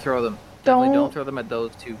 Definitely don't throw them. Definitely don't throw them at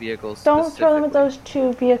those 2 vehicles. Don't throw them at those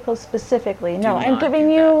 2 vehicles specifically. No, I'm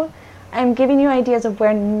giving you ideas of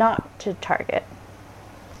where not to target.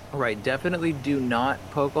 Right, definitely do not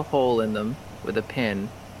poke a hole in them with a pin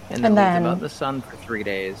and then leave them out in the sun for 3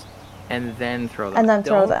 days and then throw them. And then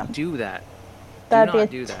throw them. Don't do that.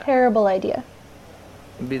 That'd be a terrible idea.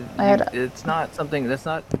 It's not something, that's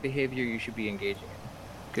not behavior you should be engaging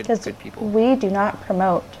in. Good people. We do not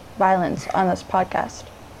promote violence on this podcast.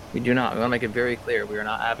 We do not. We want to make it very clear. We are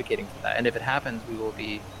not advocating for that. And if it happens, we will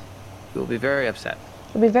be very upset.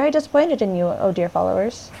 We'll be very disappointed in you, oh dear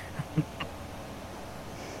followers.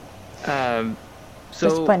 So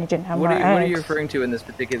Disappointed you didn't have what more are you eggs. referring to in this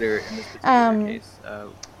particular case?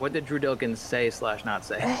 What did Drew Dilkins say / not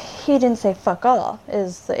say? He didn't say fuck all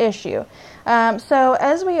is the issue. So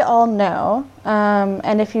as we all know,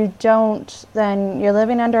 and if you don't, then you're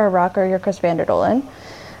living under a rock or you're Chris Vanderdolen.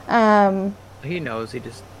 He knows. He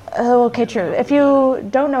just. Oh, okay, true. If you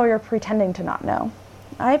don't know, you're pretending to not know.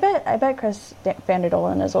 I bet Chris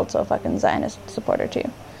Vanderdolen is also a fucking Zionist supporter too.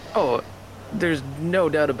 Oh, there's no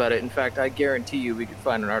doubt about it. In fact, I guarantee you we could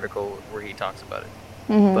find an article where he talks about it.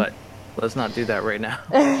 But let's not do that right now.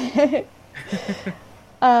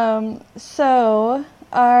 So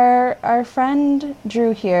our friend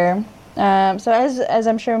Drew here. So as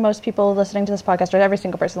I'm sure most people listening to this podcast, or every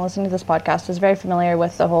single person listening to this podcast, is very familiar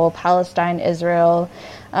with the whole Palestine-Israel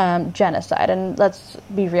genocide. And let's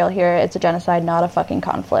be real here, it's a genocide, not a fucking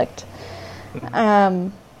conflict.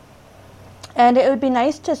 And it would be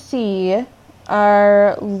nice to see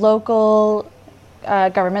our local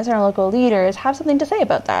governments and our local leaders have something to say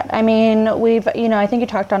about that. I mean, I think you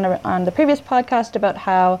talked on the previous podcast about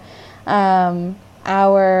how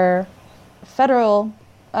our federal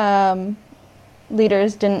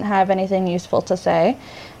leaders didn't have anything useful to say.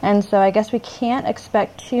 And so I guess we can't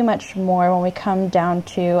expect too much more when we come down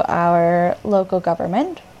to our local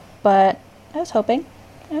government. But I was hoping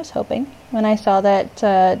when I saw that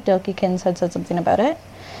Dilkins had said something about it.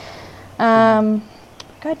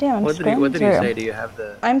 God damn, I'm scrolling what did through. he say? Do you have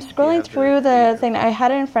the... I'm scrolling through the thing. I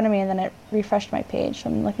had it in front of me and then it refreshed my page. So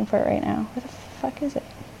I'm looking for it right now. Where the fuck is it?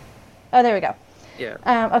 Oh, there we go. Yeah.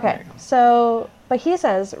 Okay, so, but he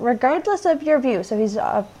says, regardless of your view, so he's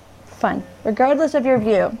fun, regardless of your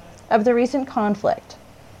view of the recent conflict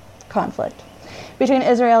between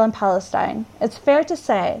Israel and Palestine, it's fair to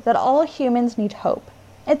say that all humans need hope.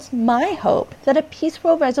 It's my hope that a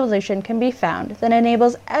peaceful resolution can be found that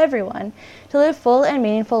enables everyone to live full and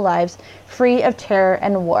meaningful lives free of terror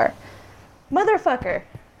and war. Motherfucker.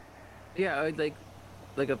 Yeah, like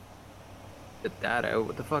that out.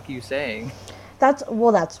 What the fuck are you saying? That's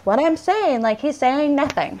what I'm saying. Like, he's saying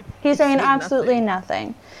nothing. He's saying absolutely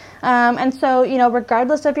nothing. And so,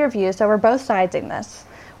 regardless of your views, so we're both siding this.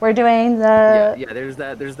 We're doing the... Yeah, there's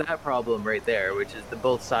that problem right there, which is the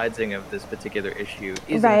both sidesing of this particular issue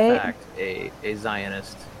is right. in fact a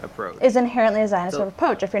Zionist approach. Is inherently a Zionist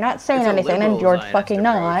approach. If you're not saying anything and you're Zionist fucking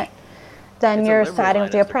not, then you're siding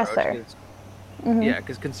with the oppressor. Yeah,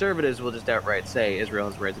 because conservatives will just outright say Israel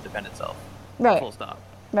has the right to defend itself. Right. Full stop.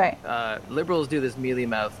 Right. Liberals do this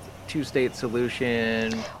mealy-mouthed two-state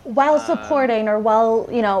solution while supporting or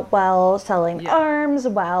while selling arms,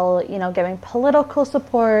 while giving political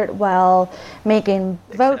support, while making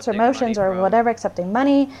votes or motions or whatever, accepting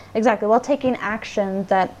money, exactly, while taking action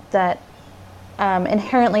that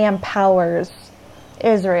inherently empowers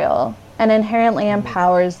Israel and inherently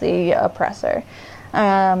empowers the oppressor.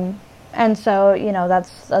 And so,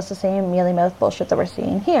 that's the same mealy-mouthed bullshit that we're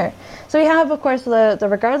seeing here. So we have, of course, the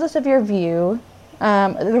regardless of your view,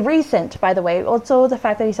 the recent, by the way, also the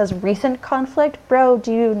fact that he says recent conflict. Bro,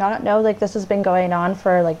 do you not know, this has been going on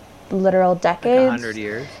for, literal decades? 100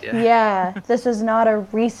 years, yeah. Yeah, this is not a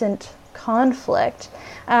recent conflict.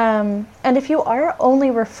 And if you are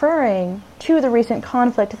only referring to the recent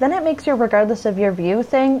conflict, then it makes your regardless of your view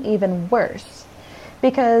thing even worse.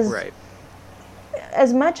 Because... Right.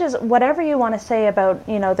 As much as whatever you want to say about,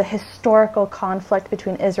 the historical conflict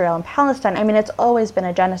between Israel and Palestine, I mean, it's always been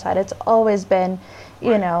a genocide. It's always been,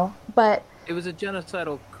 but... It was a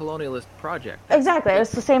genocidal colonialist project. Exactly. It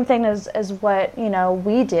was the same thing as what,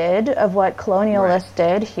 we did, of what colonialists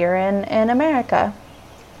did here in America.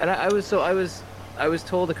 And I was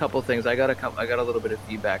told a couple things. I got a little bit of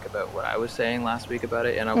feedback about what I was saying last week about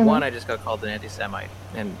it. And one, I just got called an anti-Semite.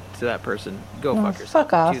 And to that person, go fuck yourself.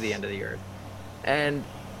 Fuck off. To the end of the earth. And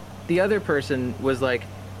the other person was like,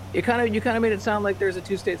 you kind of made it sound like there's a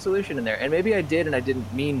two-state solution in there. And maybe I did and I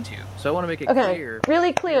didn't mean to. So I want to make it clear.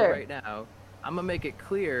 Really clear. Right now. I'm going to make it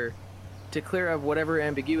clear to clear up whatever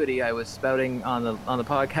ambiguity I was spouting on the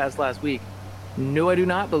podcast last week. No, I do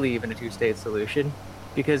not believe in a two-state solution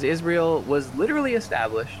because Israel was literally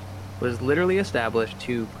established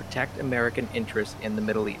to protect American interests in the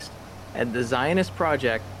Middle East. And the Zionist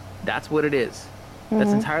project, that's what it is.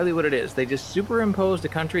 That's entirely what it is. They just superimposed a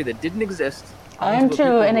country that didn't exist onto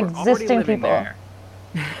an existing people.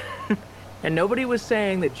 And nobody was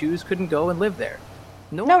saying that Jews couldn't go and live there.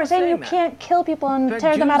 No, we're saying you can't kill people and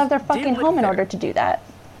tear them out of their fucking home in order to do that.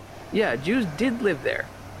 Yeah, Jews did live there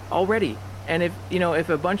already. And if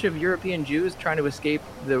a bunch of European Jews trying to escape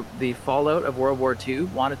the fallout of World War II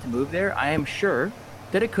wanted to move there, I am sure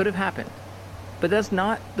that it could have happened. But that's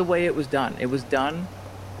not the way it was done. It was done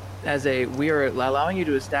we are allowing you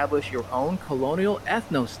to establish your own colonial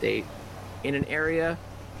ethno-state in an area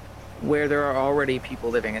where there are already people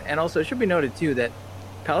living. And also, it should be noted too that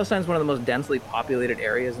Palestine is one of the most densely populated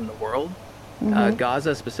areas in the world.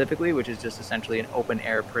 Gaza specifically, which is just essentially an open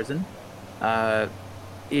air prison,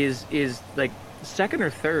 is like second or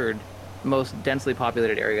third most densely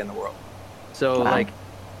populated area in the world. So Wow. like,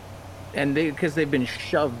 and because they've been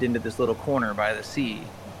shoved into this little corner by the sea,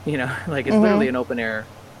 you know, like it's literally an open air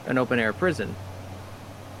prison.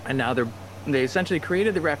 And now they essentially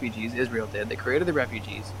created the refugees. Israel did. They created the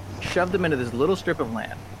refugees, shoved them into this little strip of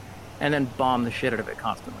land, and then bombed the shit out of it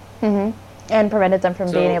constantly. And prevented them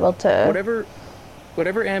from being able to...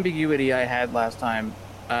 Whatever ambiguity I had last time,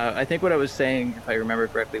 I think what I was saying, if I remember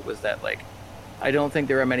correctly, was that like I don't think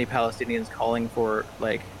there are many Palestinians calling for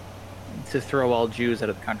like to throw all Jews out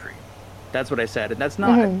of the country. That's what I said, and that's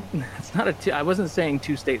not that's not I wasn't saying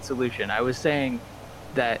two-state solution. I was saying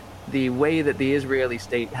that the way that the Israeli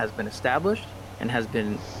state has been established and has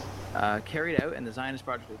been carried out, and the Zionist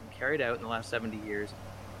project has been carried out in the last 70 years,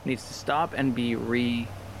 needs to stop and be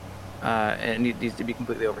and it needs to be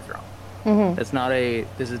completely overthrown. This is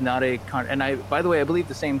not a and I, by the way, I believe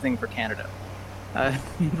the same thing for Canada. I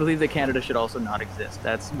believe that Canada should also not exist.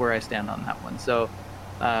 That's where I stand on that one. So,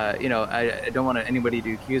 you know, I don't want anybody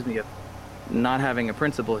to accuse me of not having a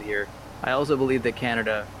principle here. I also believe that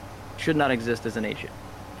Canada should not exist as a nation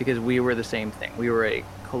because we were the same thing. We were a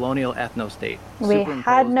colonial ethno-state. We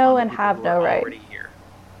had no and have no right. Here.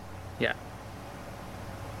 Yeah.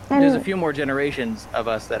 And there's a few more generations of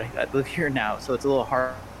us that live here now, so it's a little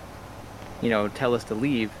hard, you know, tell us to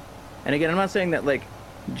leave. And again, I'm not saying that like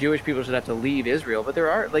Jewish people should have to leave Israel, but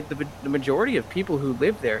there are like the majority of people who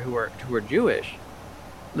live there who are Jewish,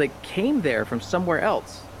 like came there from somewhere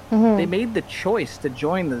else. They made the choice to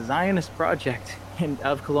join the Zionist project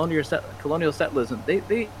of colonial settlerism.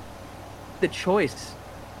 They the choice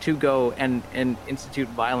to go and institute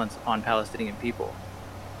violence upon Palestinian people.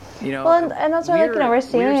 You know, well, and that's why, like, you know, we're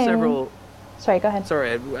seeing several. Sorry, go ahead.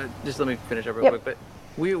 Sorry, just let me finish up real quick. But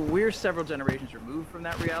we're several generations removed from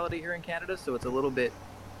that reality here in Canada, so it's a little bit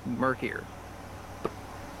murkier.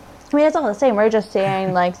 I mean, it's all the same. We're just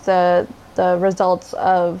seeing like the results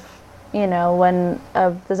of, you know,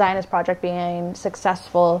 of the Zionist project being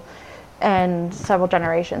successful, and several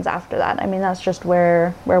generations after that. I mean, that's just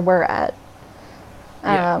where we're at.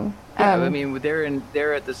 I mean,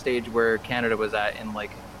 they're at the stage where Canada was at in,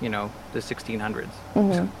 like, you know, the 1600s,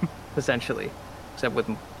 essentially, except with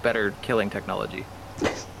better killing technology.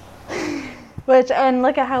 And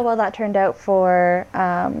look at how well that turned out for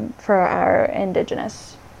our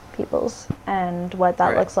Indigenous peoples, and what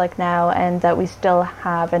that looks like now, and that we still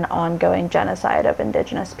have an ongoing genocide of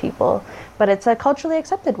Indigenous people, but it's a culturally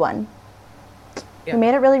accepted one. We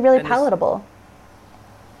made it really, really palatable.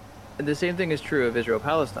 And the same thing is true of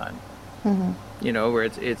Israel-Palestine. You know, where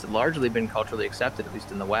it's largely been culturally accepted, at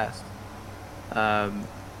least in the West.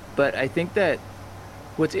 But I think that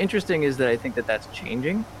what's interesting is that I think that that's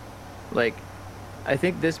changing. Like, I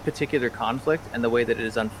think this particular conflict and the way that it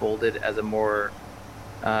is unfolded as a more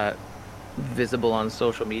visible on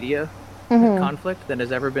social media conflict than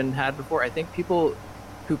has ever been had before. I think people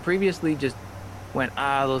who previously just went,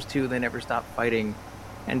 those two, they never stopped fighting,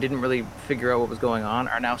 and didn't really figure out what was going on,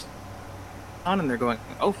 are now on, and they're going,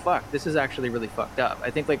 oh fuck, this is actually really fucked up.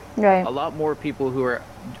 I think, like, a lot more people who are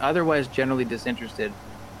otherwise generally disinterested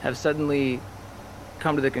have suddenly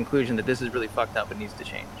come to the conclusion that this is really fucked up and needs to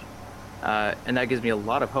change. And that gives me a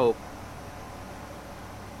lot of hope.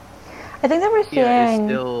 I think that we're seeing... is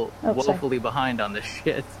still woefully behind on this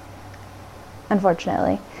shit.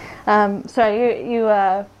 Unfortunately. Sorry, you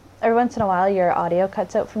every once in a while your audio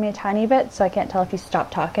cuts out for me a tiny bit, so I can't tell if you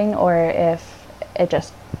stopped talking or if it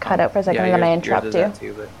just cut out for a second and then I interrupt you.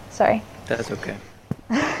 Too, but sorry. That's okay.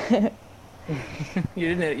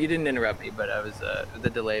 You didn't interrupt me, but I was the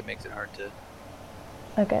delay makes it hard to.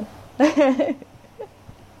 Oh, good.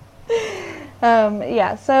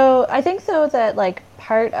 Yeah, so I think though that, like,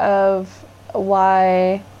 part of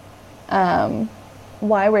why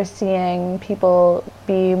we're seeing people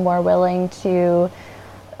be more willing to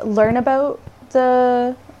learn about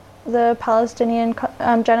the Palestinian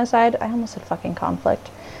genocide. I almost said fucking conflict.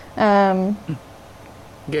 Yeah,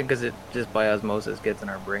 because it just by osmosis gets in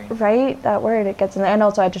our brain. Right, that word, it gets in there. And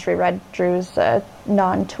also I just reread Drew's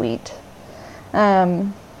non-tweet. Sorry,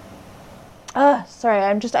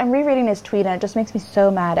 I'm rereading his tweet, and it just makes me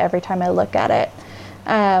so mad every time I look at it.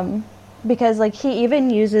 Because, like, he even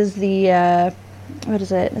uses the what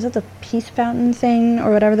is it? Is it the peace fountain thing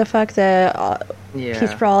or whatever the fuck, the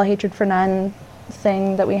peace for all, hatred for none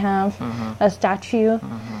thing that we have, a statue.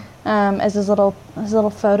 as his little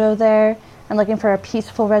photo there, and looking for a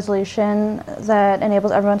peaceful resolution that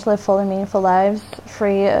enables everyone to live full and meaningful lives,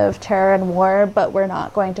 free of terror and war. But we're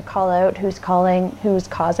not going to call out who's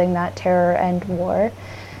causing that terror and war.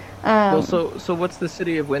 Well, so what's the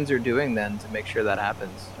city of Windsor doing then to make sure that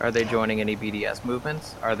happens? Are they joining any BDS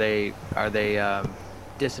movements? Are they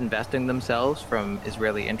disinvesting themselves from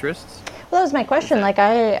Israeli interests? Well, that was my question. Like,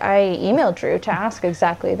 I emailed Drew to ask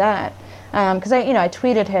exactly that, because I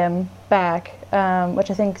tweeted him back,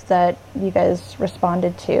 which I think that you guys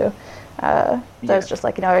responded to. So I was just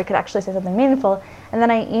like, I could actually say something meaningful, and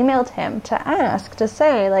then I emailed him to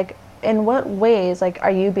say, like, in what ways, like, are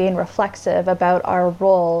you being reflexive about our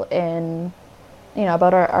role in,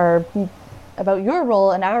 about about your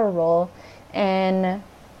role and our role in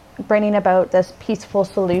bringing about this peaceful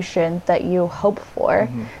solution that you hope for?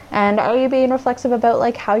 And are you being reflexive about,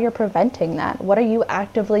 like, how you're preventing that? What are you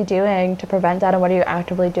actively doing to prevent that, and what are you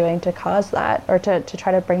actively doing to cause that, or to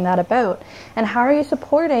try to bring that about? And how are you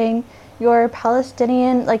supporting your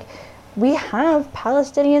Palestinian, like, we have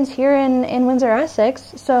Palestinians here in Windsor,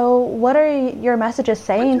 Essex, so what are your messages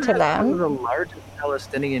saying to them? One of the largest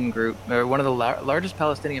Palestinian group, or one of the largest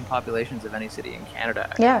Palestinian populations of any city in Canada,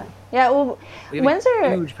 actually. Yeah. Well, we have Windsor,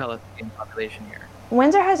 a huge Palestinian population here.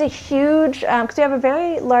 Windsor has a huge, because we have a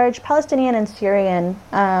very large Palestinian and Syrian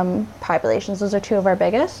populations. Those are two of our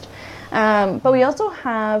biggest. But we also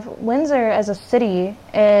have Windsor as a city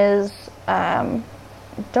is,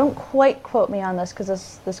 don't quite quote me on this,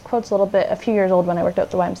 because this quote's a few years old when I worked out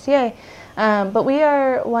at the YMCA. But we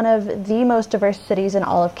are one of the most diverse cities in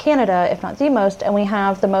all of Canada, if not the most, and we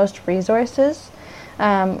have the most resources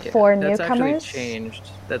for newcomers.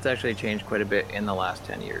 That's actually changed quite a bit in the last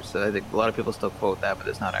 10 years. So I think a lot of people still quote that, but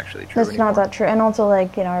it's not actually true anymore. Not that true. And also,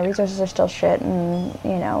 like, our resources are still shit, and,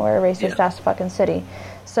 we're a racist ass fucking city.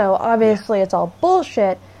 So obviously it's all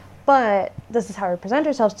bullshit, but this is how we present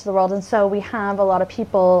ourselves to the world. And so we have a lot of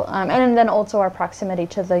people, and then also our proximity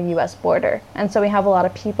to the U.S. border. And so we have a lot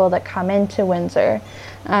of people that come into Windsor.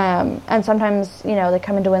 And sometimes, they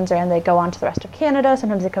come into Windsor and they go on to the rest of Canada.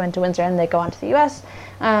 Sometimes they come into Windsor and they go on to the U.S.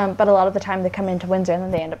 But a lot of the time they come into Windsor and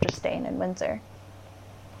then they end up just staying in Windsor.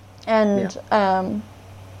 And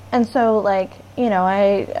and so, like,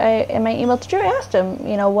 I in my email to Drew, I asked him,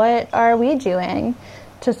 what are we doing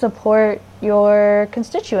to support your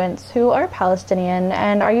constituents who are Palestinian,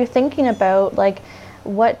 and are you thinking about, like,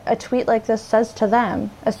 what a tweet like this says to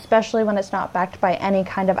them, especially when it's not backed by any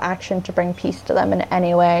kind of action to bring peace to them in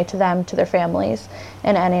any way, to them, to their families,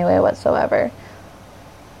 in any way whatsoever?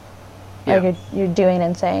 Like, you're doing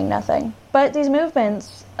and saying nothing. But these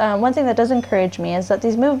movements, one thing that does encourage me is that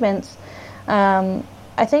these movements,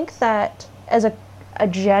 I think that as a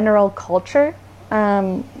general culture,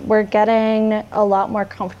 we're getting a lot more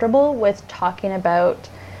comfortable with talking about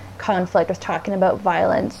conflict, with talking about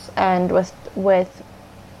violence, and with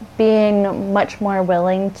being much more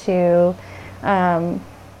willing to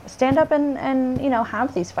stand up and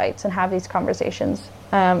have these fights and have these conversations.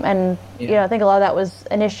 I think a lot of that was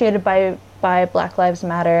initiated by Black Lives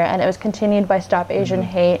Matter, and it was continued by Stop Asian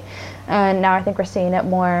Hate, and now I think we're seeing it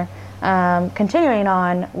more continuing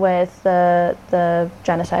on with the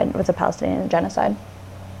genocide, with the Palestinian genocide.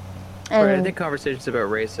 And right, I think conversations about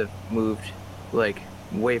race have moved, like,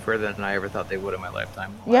 way further than I ever thought they would in my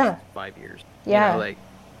lifetime. The last 5 years.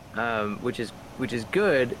 Which is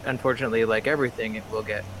good. Unfortunately, like everything, it will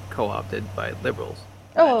get co-opted by liberals.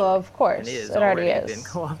 Oh, of course, it already is. Been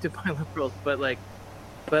co-opted by liberals, but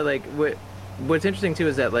what's interesting too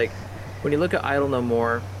is that, like, when you look at Idle No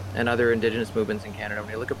More and other Indigenous movements in Canada,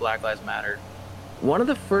 when you look at Black Lives Matter, one of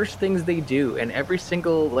the first things they do, and every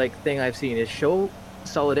single thing I've seen, is show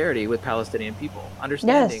solidarity with Palestinian people,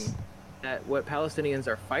 understanding that what Palestinians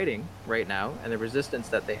are fighting right now and the resistance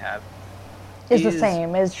that they have is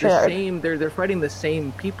shared. They're fighting the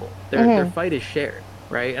same people. Their fight is shared,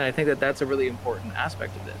 right? And I think that that's a really important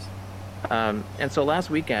aspect of this. And so last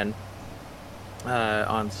weekend,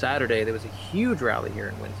 on Saturday, there was a huge rally here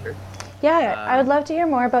in Windsor. Yeah, I would love to hear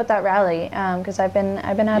more about that rally, because I've been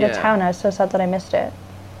out of town. I was so sad that I missed it.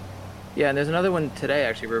 Yeah, and there's another one today,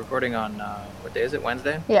 actually. We're recording on, what day is it,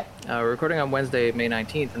 Wednesday? Yeah. We're recording on Wednesday, May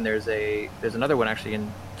 19th, and there's another one actually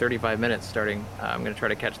in 35 minutes starting. I'm going to try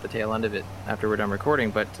to catch the tail end of it after we're done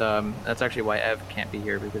recording, but that's actually why Ev can't be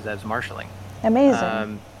here, because Ev's marshalling.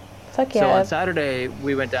 Amazing. Fuck yeah. So on Saturday,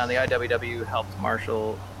 we went down, the IWW helped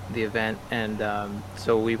marshal the event, and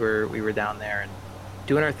so we were down there and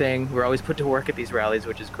doing our thing. We're always put to work at these rallies,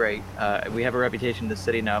 which is great. We have a reputation in the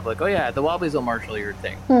city now of, like, oh yeah, the Wobblies will marshal your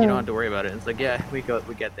thing. You don't have to worry about it. And it's like, yeah, we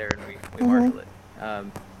get there and we marshal it.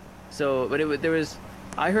 But there was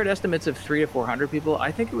I heard estimates of 300 to 400 people.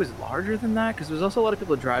 I think it was larger than that because there was also a lot of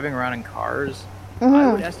people driving around in cars.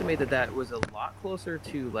 I would estimate that that was a lot closer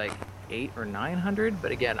to like 800 or 900.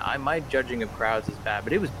 But again, my judging of crowds is bad,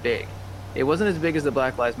 but it was big. It wasn't as big as the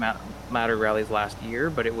Black Lives Matter rallies last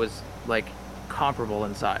year, but it was like comparable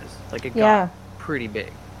in size. Like it got pretty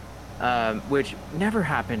big, which never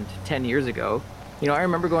happened 10 years ago. You know, I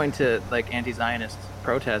remember going to like anti-Zionist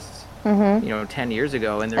protests, you know, 10 years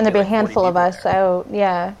ago, and there'd be a handful of us out.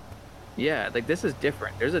 Yeah, like this is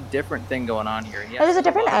different. There's a different thing going on here. And yes, there's a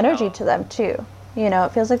different energy to them too. You know,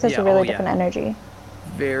 it feels like there's a really different energy.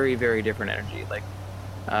 Very, very different energy. Like,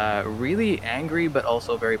 really angry, but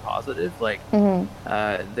also very positive. Like, the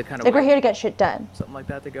kind of like we're here to get shit done. Something like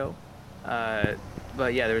that to go.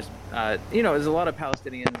 But yeah, there's, you know, there's a lot of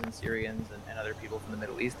Palestinians and Syrians and other people from the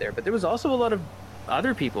Middle East there. But there was also a lot of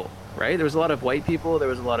other people, right? There was a lot of white people. There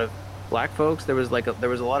was a lot of black folks. There was there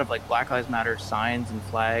was a lot of like Black Lives Matter signs and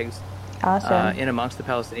flags. Awesome. In amongst the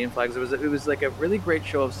Palestinian flags. It was like a really great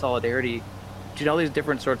show of solidarity to all these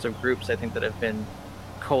different sorts of groups, I think, that have been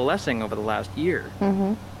coalescing over the last year.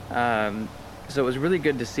 So it was really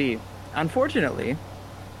good to see. Unfortunately,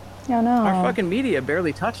 our fucking media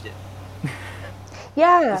barely touched it.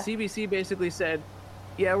 Yeah. The CBC basically said,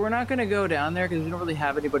 yeah, we're not going to go down there because we don't really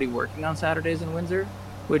have anybody working on Saturdays in Windsor,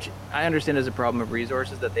 which I understand is a problem of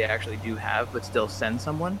resources that they actually do have, but still send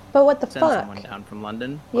someone. But what the fuck? Send someone down from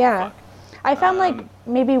London. Yeah. I found like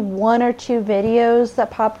maybe 1 or 2 videos that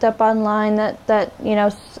popped up online that you know,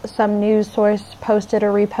 some news source posted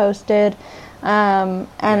or reposted,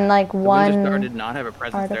 and like one. Windsor Star did not have a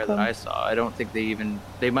presence there that I saw. I don't think they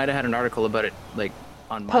might have had an article about it like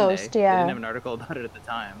on Monday. Yeah. They didn't have an article about it at the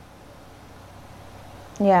time.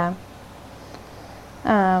 Yeah.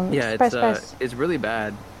 It's really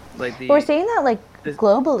bad. Like we're seeing that like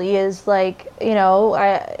globally is like, you know,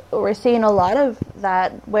 we're seeing a lot of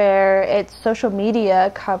that where it's social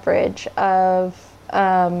media coverage of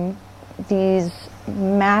these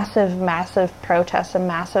massive protests and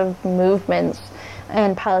massive movements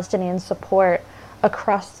and Palestinian support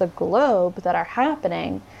across the globe that are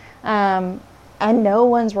happening, and no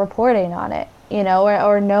one's reporting on it, you know,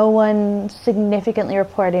 or no one significantly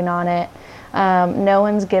reporting on it. No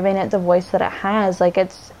one's giving it the voice that it has. Like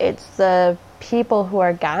it's the people who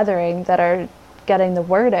are gathering that are getting the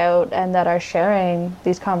word out and that are sharing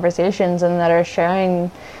these conversations and that are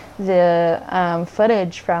sharing the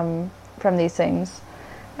footage from these things.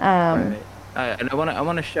 Right. And I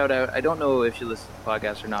want to shout out. I don't know if you listen to the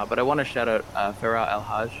podcast or not, but I want to shout out Farah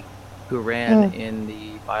El-Haj, who ran in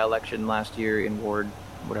the by-election last year in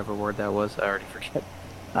whatever ward that was. I already forget.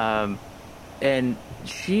 And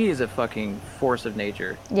she is a fucking force of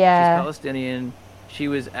nature. Yeah. She's Palestinian. She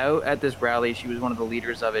was out at this rally. She was one of the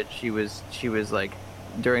leaders of it. She was like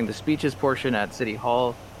during the speeches portion at City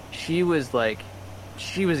Hall. She was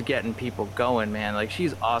getting people going, man. Like,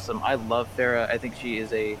 she's awesome. I love Farah. I think she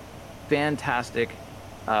is a fantastic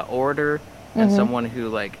orator and someone who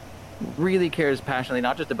like really cares passionately,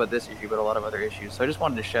 not just about this issue, but a lot of other issues. So I just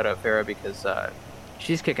wanted to shout out Farah because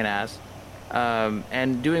she's kicking ass.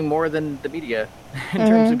 And doing more than the media in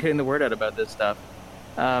terms of getting the word out about this stuff.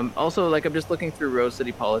 Also, like, I'm just looking through Rose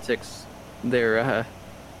City politics.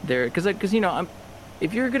 Because you know,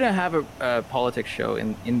 if you're gonna have a politics show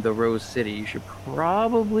in the Rose City, you should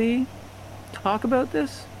probably talk about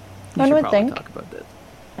this. Talk about this,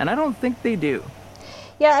 and I don't think they do.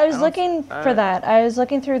 Yeah, I was looking for that. I was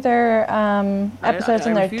looking through their episodes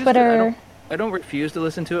on their Twitter. I don't refuse to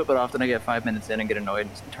listen to it, but often I get 5 minutes in and get annoyed and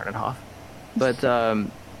just turn it off. But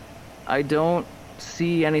I don't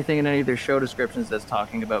see anything in any of their show descriptions that's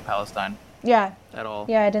talking about Palestine. Yeah. At all.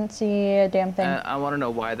 Yeah, I didn't see a damn thing. I want to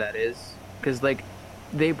know why that is. Because, like,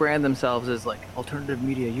 they brand themselves as, like, alternative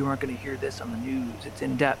media. You aren't going to hear this on the news. It's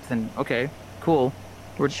in depth. And, okay, cool.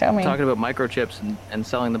 We're talking about microchips and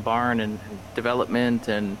selling the barn and development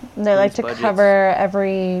and they like to cover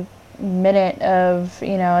every minute of,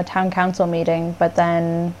 you know, a town council meeting, but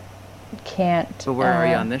then can't. But where are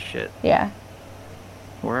you on this shit? Yeah.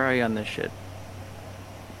 Where are you on this shit?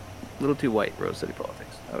 A little too white, Rose City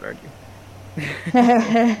politics, I would argue.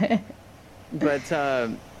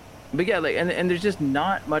 But yeah, like, and there's just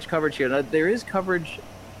not much coverage here. Now, there is coverage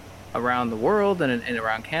around the world and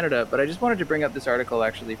around Canada, but I just wanted to bring up this article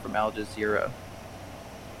actually from Al Jazeera,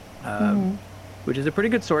 which is a pretty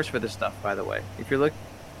good source for this stuff, by the way. If you're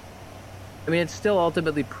I mean, it's still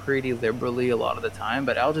ultimately pretty liberally a lot of the time,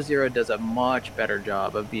 but Al Jazeera does a much better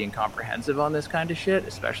job of being comprehensive on this kind of shit,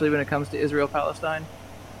 especially when it comes to Israel-Palestine,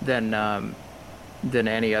 than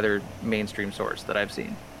any other mainstream source that I've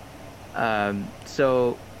seen.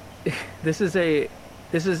 So this is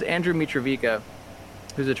Andrew Mitrovica,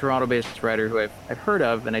 who's a Toronto-based writer who I've heard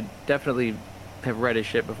of, and I definitely have read his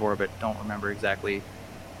shit before, but don't remember exactly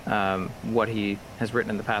what he has written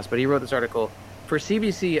in the past. But he wrote this article: "For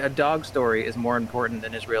CBC, a dog story is more important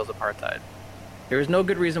than Israel's apartheid. There is no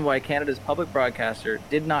good reason why Canada's public broadcaster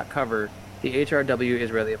did not cover the HRW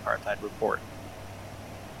Israeli apartheid report."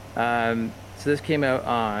 So this came out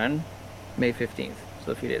on May 15th,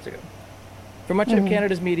 so a few days ago. "For much of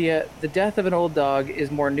Canada's media, the death of an old dog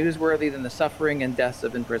is more newsworthy than the suffering and deaths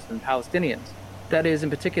of imprisoned Palestinians. That is, in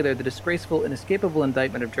particular, the disgraceful, inescapable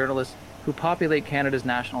indictment of journalists who populate Canada's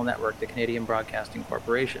national network, the Canadian Broadcasting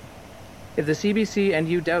Corporation. If the CBC and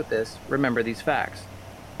you doubt this, remember these facts.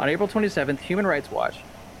 On April 27th, Human Rights Watch,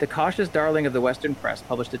 the cautious darling of the Western press,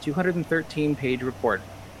 published a 213-page report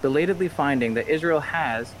belatedly finding that Israel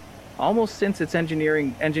has, almost since its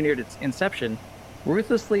engineered its inception,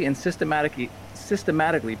 ruthlessly and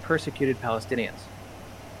systematically persecuted Palestinians.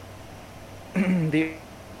 The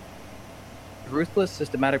ruthless,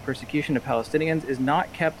 systematic persecution of Palestinians is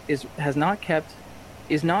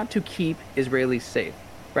not to keep Israelis safe.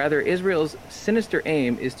 Rather, Israel's sinister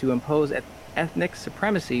aim is to impose ethnic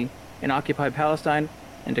supremacy in occupied Palestine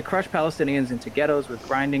and to crush Palestinians into ghettos with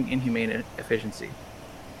grinding, inhumane efficiency."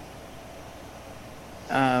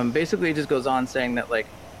 Basically, it just goes on saying that, like,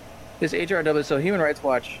 this HRW, so Human Rights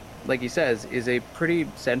Watch, like he says, is a pretty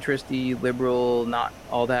centrist-y, liberal, not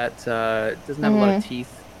all that, doesn't have a lot of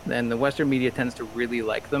teeth, and the Western media tends to really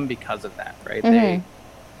like them because of that, right?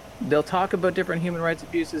 They'll talk about different human rights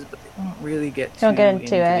abuses, but they don't really get into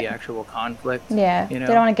the actual conflict. Yeah, you know?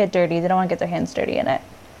 They don't want to get dirty. They don't want to get their hands dirty in it.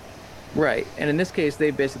 Right, and in this case,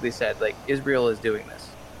 they basically said, like, Israel is doing this.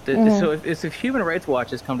 So if Human Rights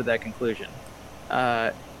Watch has come to that conclusion,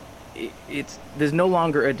 there's no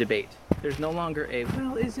longer a debate. There's no longer a,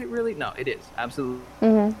 well, is it really? No, it is, absolutely.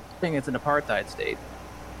 I think it's an apartheid state.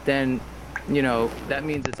 Then, you know, that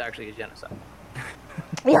means it's actually a genocide.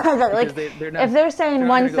 Yeah, like, if they're saying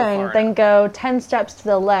one thing, then go 10 steps to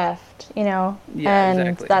the left, you know, and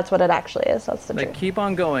exactly. That's what it actually is. That's the truth. Keep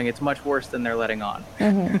on going. It's much worse than they're letting on.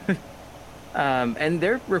 And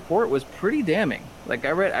their report was pretty damning. Like,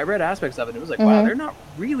 I read aspects of it, and it was like, wow, they're not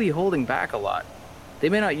really holding back a lot. They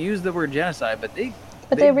may not use the word genocide, but they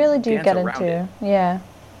really do get into it. Yeah.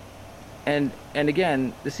 And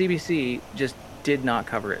again, the CBC just did not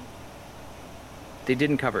cover it. They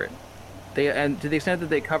didn't cover it. And to the extent that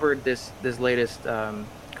they covered this latest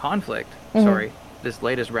conflict, this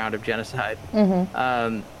latest round of genocide,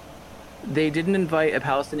 they didn't invite a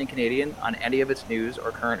Palestinian Canadian on any of its news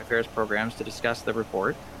or current affairs programs to discuss the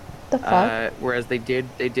report. The fuck? Whereas they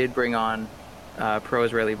did bring on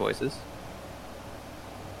pro-Israeli voices.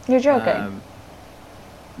 You're joking.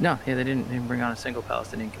 No, yeah, they didn't bring on a single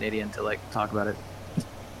Palestinian Canadian to, like, talk about it.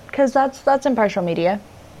 Because that's impartial media.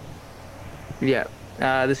 Yeah.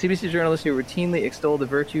 The CBC journalists who routinely extol the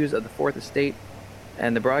virtues of the Fourth Estate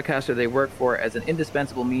and the broadcaster they work for as an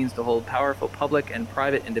indispensable means to hold powerful public and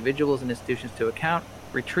private individuals and institutions to account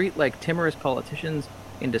retreat like timorous politicians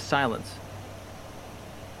into silence.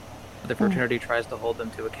 The fraternity tries to hold them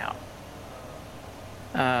to account.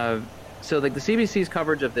 So, like, the CBC's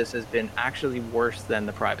coverage of this has been actually worse than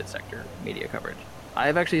the private sector media coverage.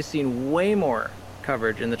 I've actually seen way more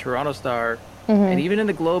coverage in the Toronto Star and even in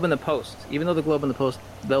the Globe and the Post. Even though the Globe and the Post,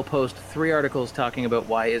 they'll post 3 articles talking about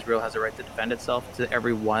why Israel has a right to defend itself to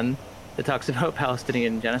every one that talks about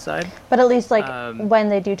Palestinian genocide. But at least, like, when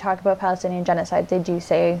they do talk about Palestinian genocide, they do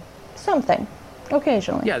say something.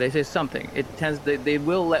 Occasionally. Yeah, they say something. They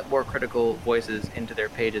will let more critical voices into their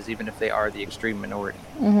pages, even if they are the extreme minority.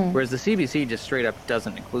 Whereas the CBC just straight up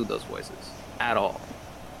doesn't include those voices at all.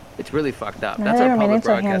 It's really fucked up. That's our public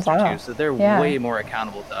broadcaster too, so they're way more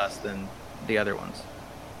accountable to us than the other ones.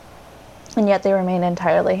 And yet they remain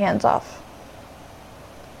entirely hands off.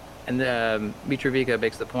 And Mitrovica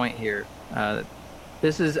makes the point here.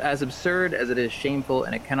 This is as absurd as it is shameful,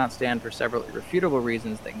 and it cannot stand for several irrefutable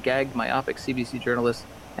reasons that gagged, myopic CBC journalists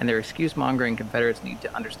and their excuse-mongering Confederates need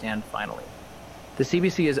to understand finally. The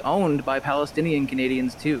CBC is owned by Palestinian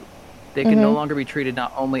Canadians, too. They can no longer be treated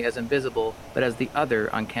not only as invisible, but as the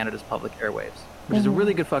other on Canada's public airwaves. Which is a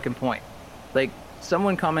really good fucking point. Like,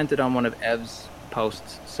 someone commented on one of Ev's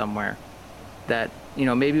posts somewhere that, you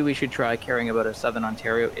know, maybe we should try caring about a Southern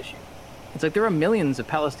Ontario issue. It's like there are millions of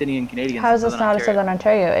Palestinian Canadians. How is this not a Southern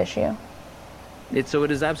Ontario issue? So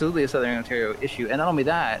it is absolutely a Southern Ontario issue. And not only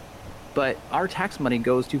that, but our tax money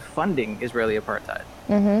goes to funding Israeli apartheid.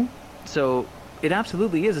 So it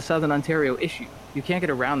absolutely is a Southern Ontario issue. You can't get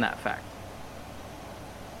around that fact.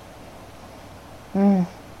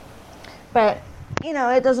 But, you know,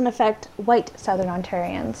 it doesn't affect white Southern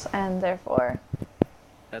Ontarians, and therefore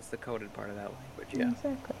That's the coded part of that language. Yeah.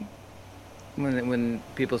 Exactly. When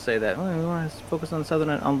people say that, oh, we want to focus on southern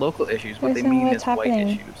on local issues, what they Based on mean what's is white happening.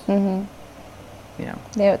 issues. Mm-hmm.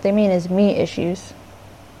 Yeah. What they mean is me issues.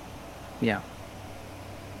 Yeah.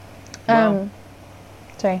 Well,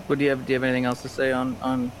 Sorry. do you have anything else to say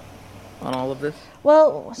on all of this?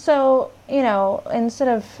 Well, so instead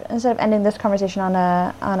of ending this conversation on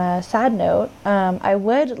a sad note, I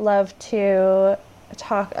would love to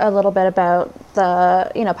talk a little bit about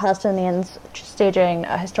the Palestinians staging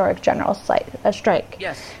a historic general strike.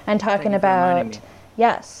 Yes. And talking about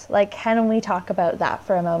yes, like can we talk about that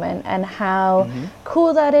for a moment and how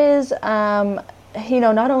cool that is?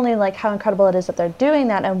 Not only like how incredible it is that they're doing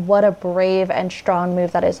that and what a brave and strong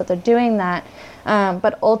move that is that they're doing that,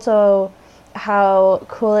 but also how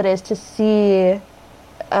cool it is to see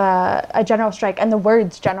a general strike and the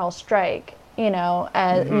words general strike,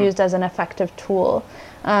 used as an effective tool.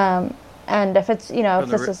 And if it's,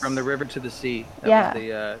 from the river to the sea. That was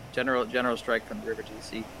the general strike from the river to the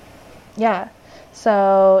sea. Yeah.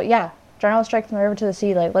 So general strike from the river to the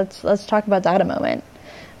sea. Like let's talk about that a moment.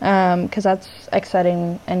 Because that's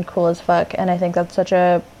exciting and cool as fuck, and I think that's such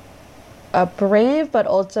a brave but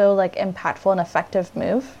also like impactful and effective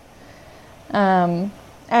move.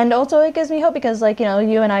 And also it gives me hope because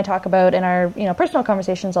you and I talk about in our personal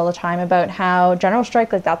conversations all the time about how general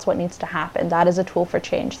strike, like that's what needs to happen. That is a tool for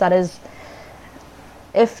change. That is,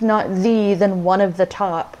 if not then one of the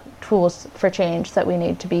top tools for change that we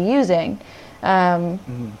need to be using.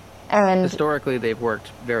 And historically, they've worked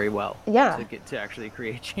very well. Yeah. To actually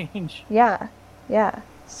create change. Yeah.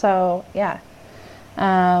 So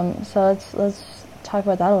so let's talk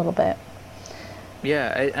about that a little bit.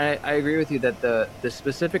 Yeah, I agree with you that the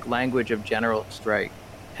specific language of general strike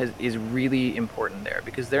is really important there,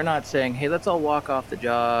 because they're not saying, hey, let's all walk off the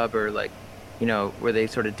job, or where they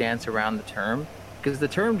sort of dance around the term, because the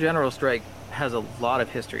term general strike has a lot of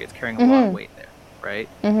history. It's carrying a lot of weight there, right?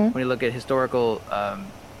 When you look at historical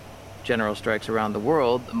general strikes around the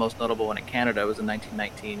world, the most notable one in Canada was in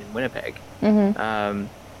 1919 in Winnipeg.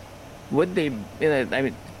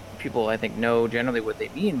 People I think know generally what they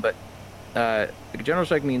mean, but general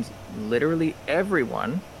strike means literally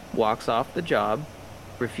everyone walks off the job,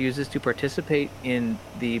 refuses to participate in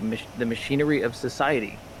the machinery of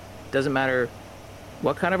society. Doesn't matter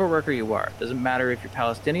what kind of a worker you are. Doesn't matter if you're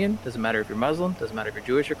Palestinian. Doesn't matter if you're Muslim. Doesn't matter if you're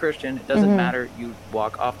Jewish or Christian. It doesn't matter. You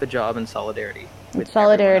walk off the job in solidarity.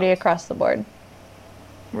 Solidarity across the board.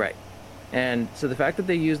 Right. And so the fact that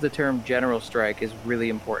they use the term general strike is really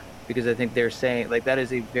important, because I think they're saying that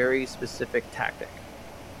is a very specific tactic.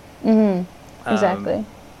 Exactly.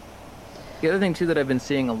 The other thing too that I've been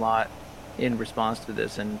seeing a lot in response to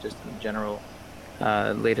this, and just in the general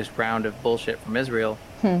latest round of bullshit from Israel,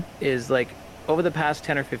 is over the past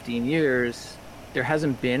 10 or 15 years, there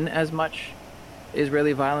hasn't been as much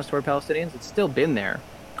Israeli violence toward Palestinians. It's still been there,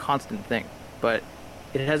 constant thing, but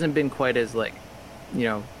it hasn't been quite as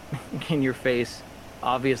in your face,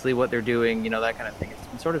 obviously what they're doing, that kind of thing. It's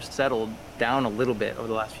been sort of settled down a little bit over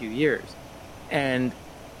the last few years. And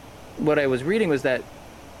what I was reading was that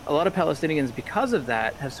a lot of Palestinians, because of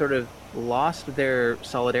that, have sort of lost their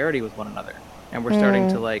solidarity with one another, and we're starting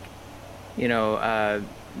to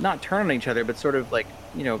not turn on each other, but sort of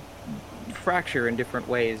fracture in different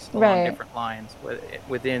ways along different lines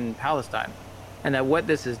within Palestine. And that what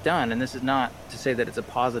this has done, and this is not to say that it's a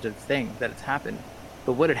positive thing that it's happened,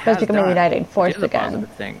 but what it has done, a uniting force is again. A positive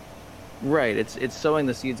thing. Right. It's sowing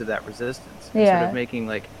the seeds of that resistance. Yeah. Sort of making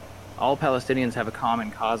all Palestinians have a common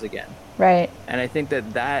cause again. Right. And I think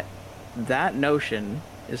that notion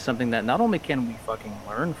is something that not only can we fucking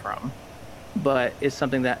learn from, but is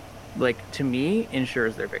something that, to me,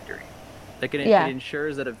 ensures their victory. It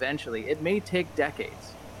ensures that eventually, it may take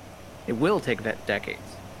decades. It will take decades.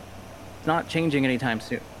 It's not changing anytime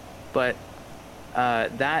soon. But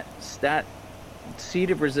that seed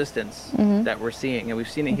of resistance that we're seeing, and we've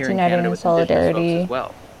seen it here in Canada with Indigenous folks as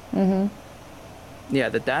well. Yeah,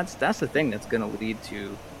 that's the thing that's going to lead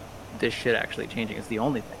to this shit actually changing. It's the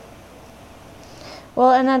only thing.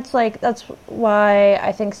 Well, and that's why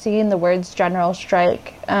I think seeing the words general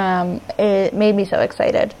strike, it made me so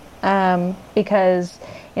excited, because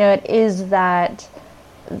it is that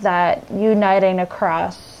uniting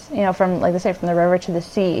across, from from the river to the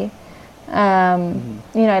sea,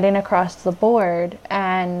 uniting across the board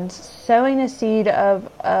and sowing a seed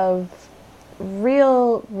of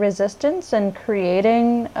real resistance and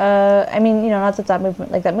creating not that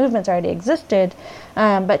movement, that movement's already existed,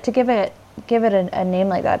 but to give it a name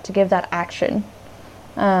like that, to give that action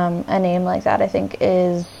a name like that, I think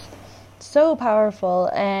is so powerful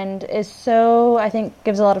and is so, I think,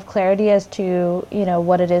 gives a lot of clarity as to,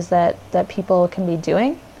 what it is that people can be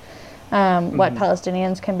doing, what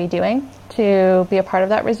Palestinians can be doing to be a part of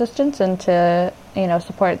that resistance and to,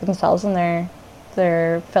 support themselves and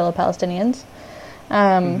their fellow Palestinians.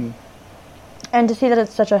 And to see that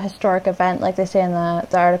it's such a historic event, like they say in the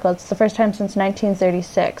article, it's the first time since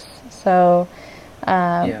 1936. So,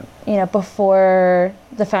 before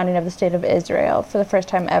the founding of the State of Israel, for the first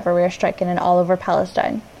time ever, we are striking in all over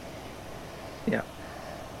Palestine. Yeah.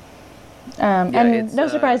 And no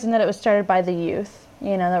surprising that it was started by the youth,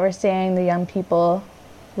 that we're seeing the young people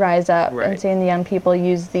rise up and seeing the young people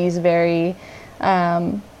use these very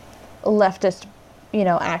leftist,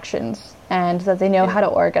 actions, and that they know how to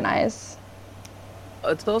organize.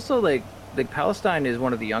 It's also like Palestine is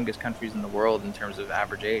one of the youngest countries in the world in terms of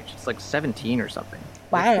average age. It's like 17 or something.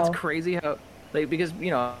 Wow. It's crazy how, because,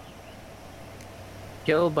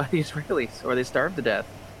 killed by the Israelis or they starve to death.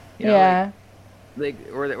 Yeah.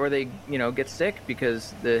 Or they get sick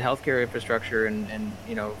because the healthcare infrastructure and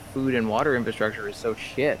food and water infrastructure is so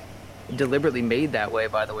shit. Deliberately made that way,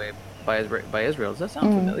 by the way, by Israel. Does that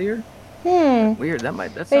sound familiar? Weird.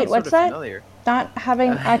 That sounds what's sort of familiar. Not having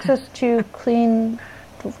access to clean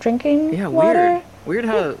drinking water?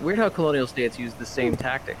 water? Weird how colonial states use the same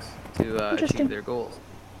tactics to achieve their goals.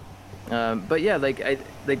 But yeah,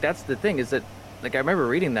 that's the thing is that I remember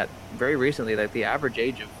reading that very recently, like the average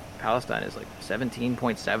age of Palestine is like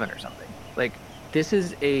 17.7 or something. Like this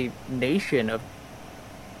is a nation of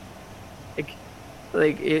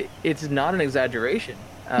it's not an exaggeration.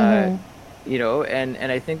 And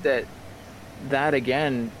I think that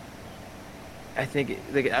again, I think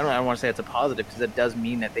I don't want to say it's a positive because it does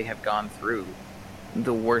mean that they have gone through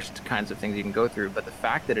the worst kinds of things you can go through. But the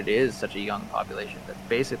fact that it is such a young population,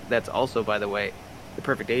 that's also, by the way, the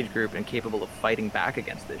perfect age group and capable of fighting back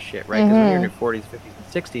against this shit, right? Because when you're in your 40s, 50s, and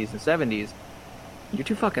 60s and 70s, you're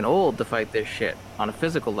too fucking old to fight this shit on a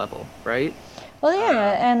physical level, right? Well,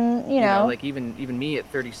 yeah, and like even me at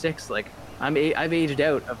 36, like I've aged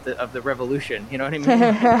out of the revolution. You know what I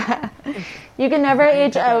mean? You can never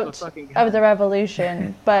age out of the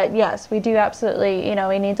revolution, but yes, we do absolutely.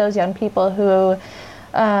 We need those young people who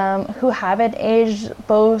haven't aged,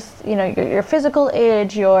 both your physical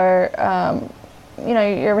age, your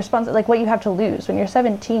like what you have to lose. When you're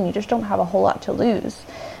 17, you just don't have a whole lot to lose,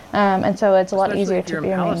 and so it's a lot easier to be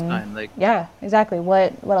in Palestine. Yeah, exactly.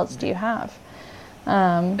 What else do you have?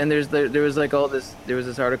 And there was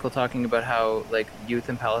this article talking about how like youth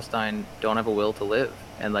in Palestine don't have a will to live,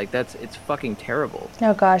 and like it's fucking terrible.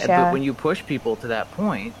 Oh gosh, yeah. But when you push people to that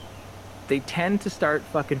point, they tend to start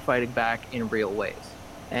fucking fighting back in real ways,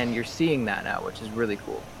 and you're seeing that now, which is really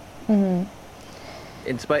cool.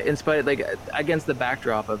 In spite like against the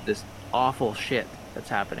backdrop of this awful shit that's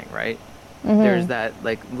happening, right? There's that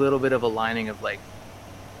like little bit of aligning of like,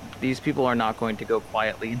 these people are not going to go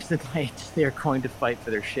quietly into the night. They're going to fight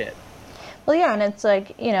for their shit. Well, yeah, and it's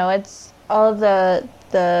like, it's all of the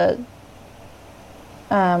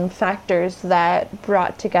factors that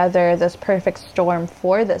brought together this perfect storm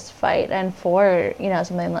for this fight and for,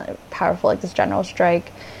 something like powerful like this general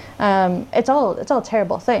strike. It's all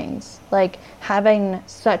terrible things. Like having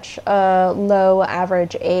such a low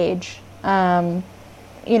average age,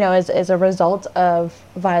 is a result of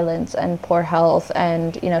violence and poor health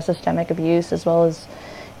and, systemic abuse as well as,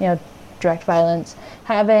 direct violence.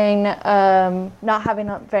 Having, not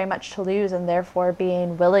having very much to lose and therefore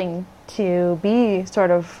being willing to be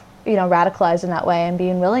sort of, radicalized in that way and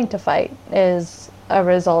being willing to fight is a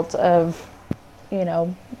result of,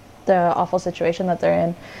 the awful situation that they're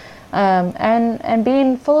in. And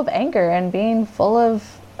being full of anger and being full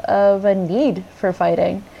of a need for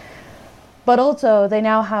fighting. But also, they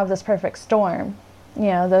now have this perfect storm,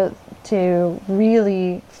 to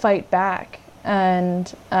really fight back.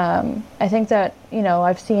 And I think that,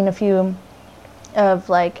 I've seen a few of,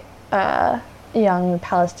 like, young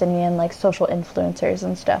Palestinian, like, social influencers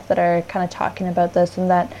and stuff that are kind of talking about this and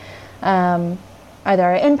that either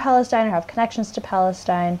are in Palestine or have connections to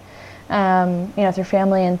Palestine, through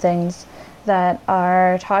family and things, that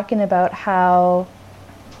are talking about how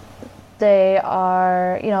they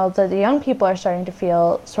are, the young people are starting to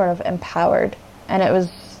feel sort of empowered. And it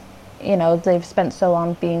was, they've spent so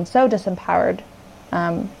long being so disempowered.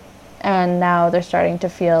 And now they're starting to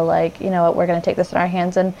feel like, we're going to take this in our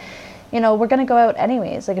hands and, we're going to go out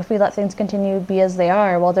anyways. Like if we let things continue to be as they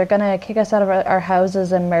are, well, they're going to kick us out of our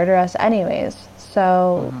houses and murder us anyways.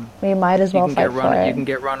 So we might as well fight for it. You can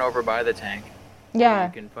get run over by the tank. Yeah.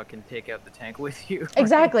 You can fucking take out the tank with you.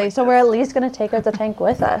 Exactly. So we're at least going to take out the tank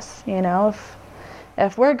with us.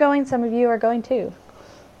 If we're going, some of you are going too.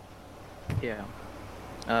 Yeah.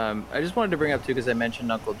 I just wanted to bring up too, because I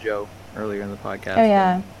mentioned Uncle Joe earlier in the podcast. Oh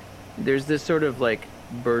yeah. There's this sort of like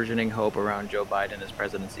burgeoning hope around Joe Biden as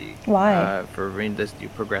presidency. Why? For this new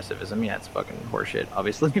progressivism. Yeah, it's fucking horseshit,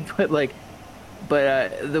 obviously.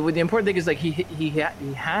 The important thing is like he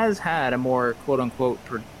has had a more quote unquote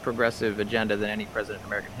progressive agenda than any president in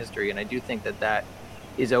American history, and I do think that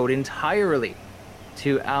is owed entirely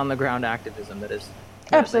to on the ground activism that is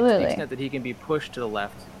Absolutely, like, to the extent that he can be pushed to the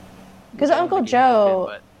left. Because Uncle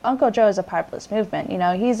Joe is a populist movement. You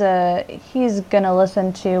know, he's gonna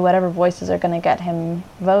listen to whatever voices are gonna get him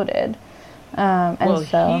voted.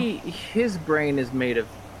 His brain is made of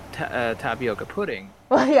tapioca pudding.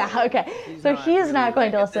 Well, yeah, okay. He's not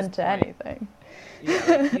going to listen to anything. Yeah,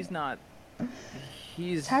 like, he's not.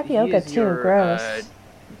 Tapioca too gross.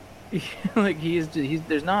 Like he's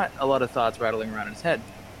there's not a lot of thoughts rattling around in his head,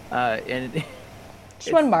 and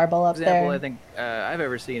just one marble up example there. I think I've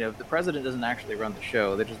ever seen of the president doesn't actually run the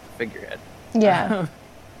show; they're just the figurehead. Yeah,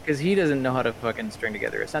 because he doesn't know how to fucking string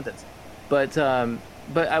together a sentence. But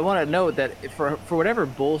I want to note that for whatever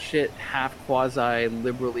bullshit, half quasi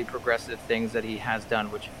liberally progressive things that he has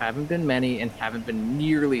done, which haven't been many and haven't been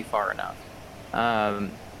nearly far enough,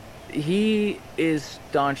 he is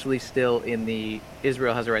staunchly still in the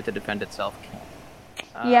Israel has a right to defend itself camp.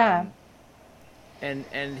 Yeah.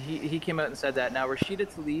 And he came out and said that. Now Rashida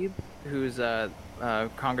Tlaib, who's a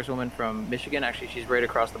congresswoman from Michigan, actually she's right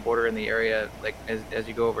across the border in the area, like as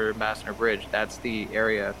you go over Ambassador Bridge, that's the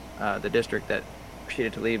area, the district that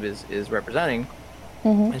Rashida Tlaib is representing,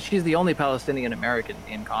 and she's the only Palestinian American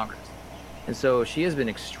in Congress, and so she has been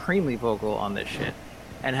extremely vocal on this shit,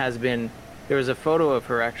 and has been. There was a photo of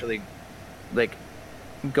her actually, like,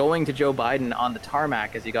 going to Joe Biden on the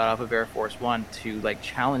tarmac as he got off of Air Force One to like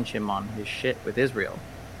challenge him on his shit with Israel,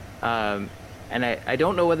 and I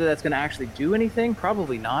don't know whether that's going to actually do anything.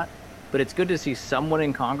 Probably not, but it's good to see someone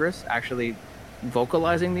in Congress actually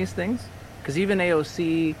vocalizing these things, because even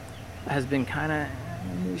AOC has been kind of.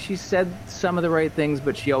 She said some of the right things,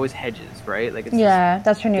 but she always hedges, right? Like, it's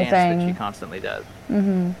that's her new thing that she constantly does.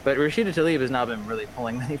 Mm-hmm. But Rashida Tlaib has not been really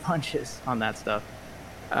pulling many punches on that stuff.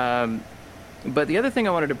 But the other thing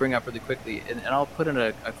I wanted to bring up really quickly, and I'll put in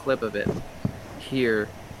a clip of it here.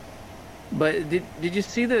 But did you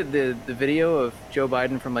see the video of Joe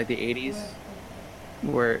Biden from like the 80s,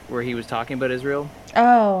 where he was talking about Israel?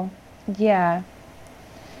 Oh, yeah.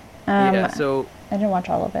 Yeah. So I didn't watch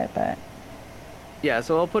all of it, but. Yeah,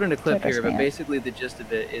 so I'll put in a clip here, but basically the gist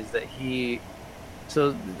of it is that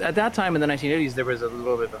so at that time in the 1980s, there was a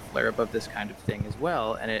little bit of a flare-up of this kind of thing as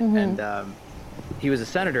well, and he was a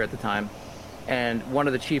senator at the time, and one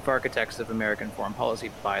of the chief architects of American foreign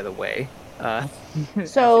policy, by the way.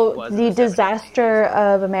 So the disaster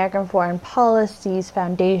of American foreign policy's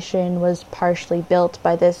foundation was partially built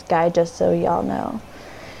by this guy, just so y'all know.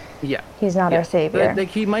 Yeah. He's not our savior. Like,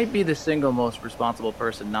 he might be the single most responsible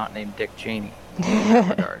person not named Dick Cheney in that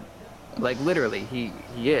regard. Like, literally, he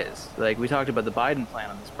is. Like, we talked about the Biden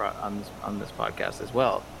plan on this podcast as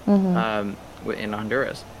well, in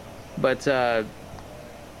Honduras. But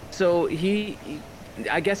so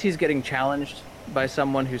I guess he's getting challenged by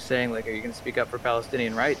someone who's saying, like, are you going to speak up for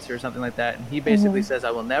Palestinian rights or something like that? And he basically says,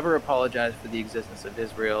 I will never apologize for the existence of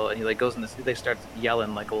Israel. And he like goes in this, they start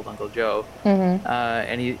yelling like old Uncle Joe.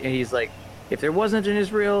 And he's like, if there wasn't an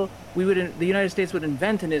Israel, the United States would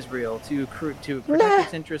invent an Israel to protect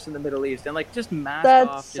its interests in the Middle East, and like just mask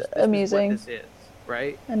off just amusing. What this is,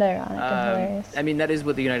 right? And ironic and hilarious. I mean, that is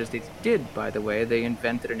what the United States did, by the way. They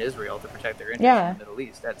invented an Israel to protect their interests in the Middle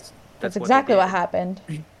East. That's exactly what happened.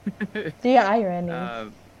 The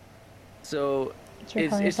irony. So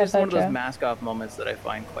it's just one of those mask-off moments that I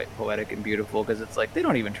find quite poetic and beautiful, because it's like they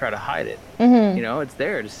don't even try to hide it. You know, it's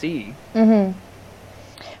there to see.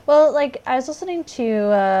 Well, like, I was listening to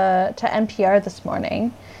NPR this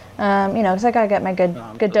morning, you know, because I gotta get my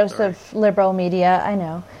good dose of liberal media. I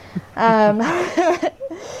know.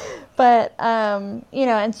 But you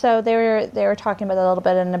know, and so they were talking about it a little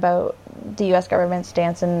bit, and about the U.S. government's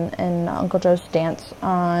stance and Uncle Joe's stance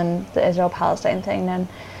on the Israel-Palestine thing. And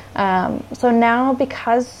so now,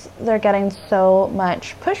 because they're getting so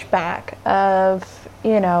much pushback of,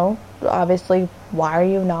 you know, obviously, why are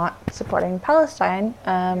you not supporting Palestine?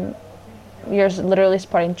 You're literally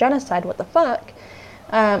supporting genocide. What the fuck?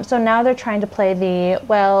 So now they're trying to play the,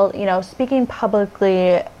 you know,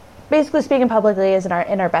 basically speaking publicly is in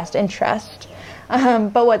our best interest.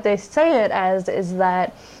 But what they say it as is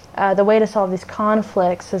that the way to solve these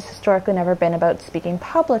conflicts has historically never been about speaking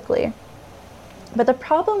publicly. But the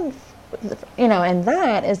problem, you know, in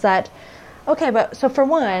that is that, okay, but so for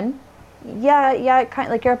one, yeah, kind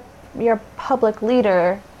of like you're you're a public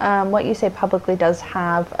leader, what you say publicly does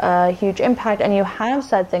have a huge impact, and you have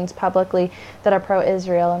said things publicly that are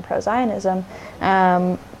pro-Israel and pro-Zionism.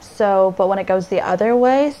 But when it goes the other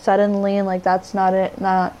way, suddenly, like, that's not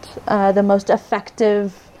the most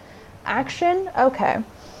effective action. Okay.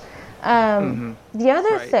 The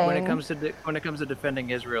other thing, when it comes to defending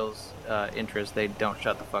Israel's interests, they don't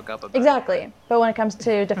shut the fuck up about exactly. it. Right? But when it comes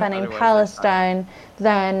to defending Palestine,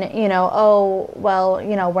 then we're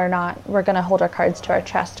going to hold our cards to our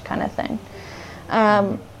chest, kind of thing.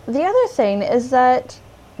 The other thing is that,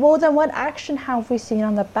 well, then what action have we seen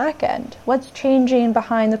on the back end? What's changing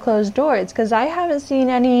behind the closed doors? Because I haven't seen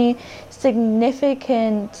any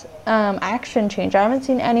significant action change. I haven't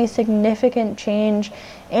seen any significant change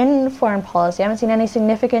in foreign policy. I haven't seen any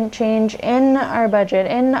significant change in our budget,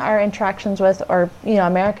 in our interactions with, or,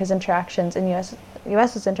 America's interactions and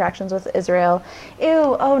U.S.'s interactions with Israel.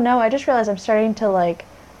 Ew, oh no, I just realized I'm spending too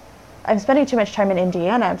much time in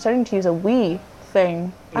Indiana. I'm starting to use a we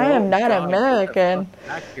thing. I am not American.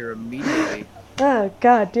 Back here immediately. Oh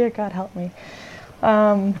God, dear God, help me.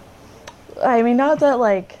 I mean, not that,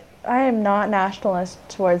 like, I am not nationalist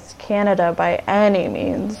towards Canada by any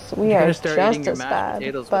means. We are just as bad.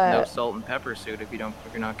 Potatoes with no salt and pepper suit if you're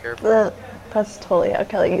not careful. That's totally how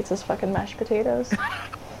Kelly eats his fucking mashed potatoes.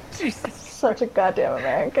 Jesus. Such a goddamn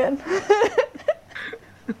American.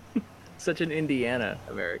 Such an Indiana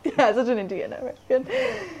American. Yeah, such an Indiana American.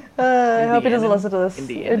 I hope he doesn't listen to this.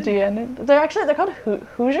 Indiana. They're called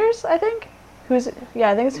Hoosiers, I think. I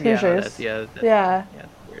think it's Hoosiers. Yeah.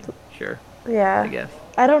 Weird. Sure. Yeah. I guess.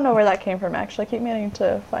 I don't know where that came from, actually. I keep meaning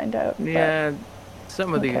to find out. Yeah,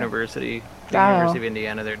 some of the University of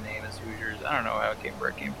Indiana, their name is Hoosiers. I don't know where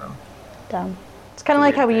it came from. Dumb. It's kind of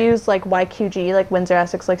like how we use, like, YQG, like Windsor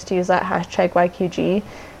Essex likes to use that hashtag YQG,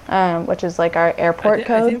 which is like our airport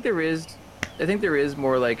code. I think there is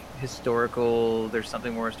more, like, historical. There's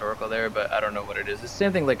something more historical there, but I don't know what it is. It's the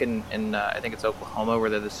same thing, like in I think it's Oklahoma, where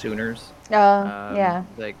they're the Sooners. Yeah.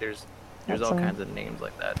 Like there's all kinds of names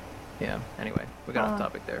like that. Yeah. Anyway, we got off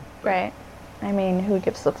topic there. But. Right. I mean, who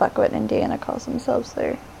gives a fuck what Indiana calls themselves?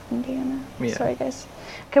 They're Indiana. Yeah. Sorry, guys.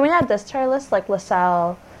 Can we add this to our list? Like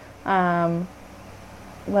LaSalle.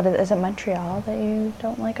 What is it? Montreal that you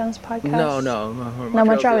don't like on this podcast? No.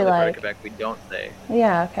 Montreal we like. Quebec we don't say.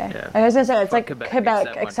 Yeah. Okay. Yeah. I was gonna say it's like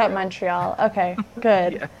Quebec except Montreal. Okay.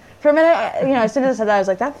 Good. Yeah. For a minute, as soon as I said that, I was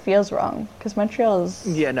like, that feels wrong, because Montreal is...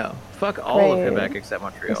 Yeah, no. Fuck all of Quebec except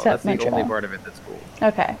Montreal. That's the only part of it that's cool.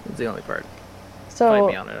 Okay. It's the only part. So, fight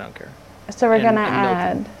me on it, I don't care. So we're going to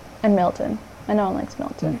add... Milton. And Milton. I know one likes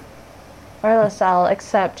Milton. Or LaSalle,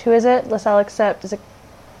 except... Who is it? LaSalle, except... Is it...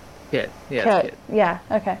 Kit. Yeah, it's Kit. Yeah,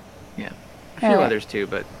 okay. Yeah. A few others, too,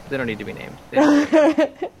 but they don't need to be named.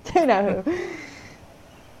 They know who.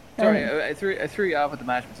 Sorry, I threw you off with the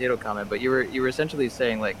mashed potato comment, but you were essentially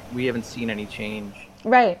saying, like, we haven't seen any change.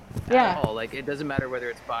 Right. Yeah. At all. Like, it doesn't matter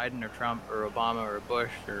whether it's Biden or Trump or Obama or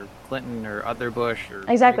Bush or Clinton or other Bush or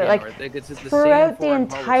exactly. Reagan, like it's just throughout the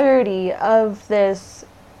entirety of this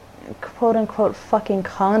quote unquote fucking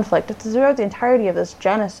conflict, throughout the entirety of this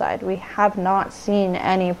genocide, we have not seen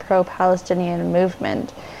any pro-Palestinian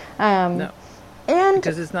movement. No. And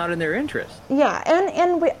because it's not in their interest. Yeah,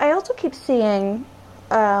 and I also keep seeing.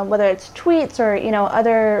 Whether it's tweets or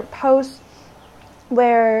other posts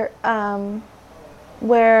where our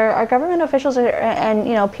government officials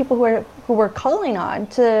and people who we're calling on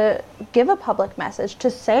to give a public message,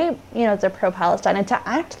 to say they're pro-Palestine and to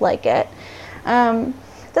act like it, that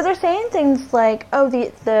they're saying things like, oh,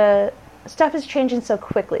 the stuff is changing so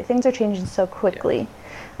quickly, things are changing so quickly.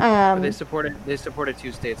 Yeah. They support a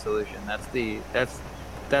two-state solution. That's the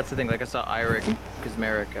thing. Like, I saw Eirik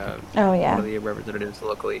Kaczmarek, one of the representatives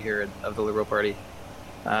locally here of the Liberal Party.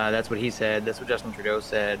 That's what he said. That's what Justin Trudeau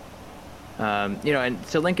said. And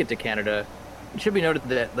to link it to Canada, it should be noted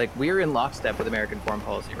that, like, we're in lockstep with American foreign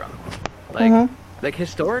policy around the world. Like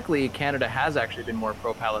historically, Canada has actually been more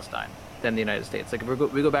pro-Palestine than the United States. Like,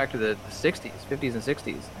 if we go back to the 50s and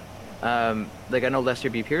 60s. Like, I know Lester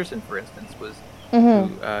B. Pearson, for instance, who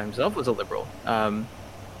himself was a liberal.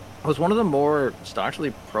 Was one of the more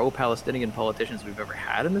staunchly pro-Palestinian politicians we've ever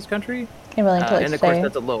had in this country. And of course,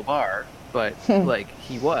 that's a low bar, but like,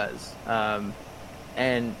 he was.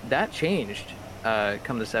 And that changed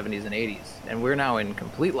come the 70s and 80s, and we're now in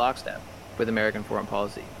complete lockstep with American foreign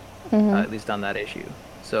policy, at least on that issue.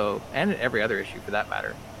 So, and every other issue for that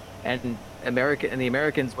matter. And the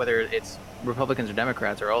Americans, whether it's Republicans or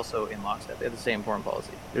Democrats, are also in lockstep. They have the same foreign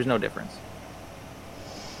policy. There's no difference.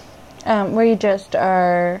 We just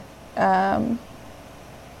are.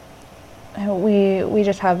 We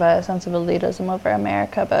just have a sense of elitism over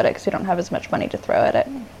America about it because we don't have as much money to throw at it.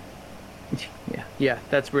 Yeah,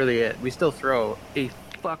 that's really it. We still throw a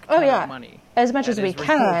fuck Oh ton of yeah, money as much at as we Israel,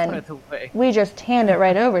 by can. the way. We just hand it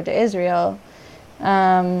right over to Israel.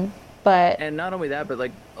 But And not only that, but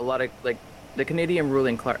like a lot of like the Canadian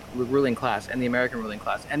ruling class and the American ruling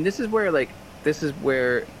class. And this is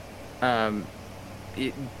where um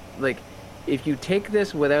it, like if you take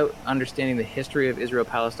this without understanding the history of Israel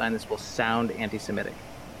Palestine, this will sound anti-Semitic,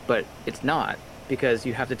 but it's not, because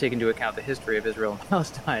you have to take into account the history of Israel and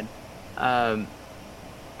Palestine. Um,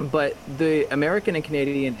 but the American and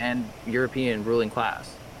Canadian and European ruling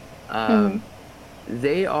class, mhm, um,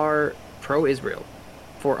 they are pro-Israel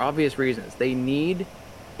for obvious reasons. They need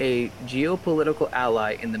a geopolitical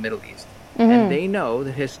ally in the Middle East, and mhm. they know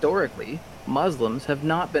that historically Muslims have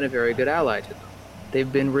not been a very good ally to them.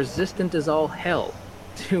 They've been resistant as all hell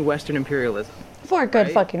to Western imperialism, For a good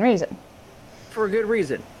right? fucking reason. For a good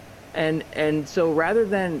reason. And so rather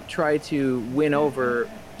than try to win over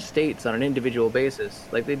states on an individual basis,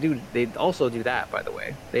 like they also do that, by the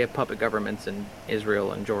way. They have puppet governments in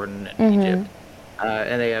Israel and Jordan and Mhm, Egypt,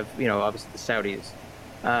 and they have, obviously the Saudis.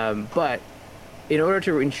 But in order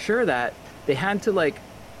to ensure that, they had to like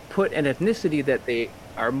put an ethnicity that they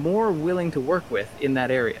are more willing to work with in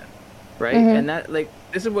that area, right? mhm. And that like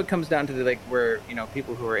this is what comes down to the like where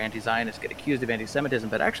people who are anti-Zionist get accused of anti-Semitism,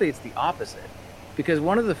 but actually it's the opposite, because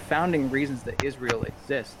one of the founding reasons that Israel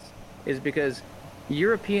exists is because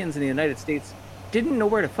Europeans in the United States didn't know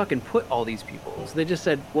where to fucking put all these people, so they just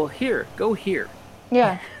said, "Well, here, go here,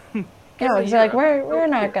 Yeah. get No, out of it's like Europe, we're go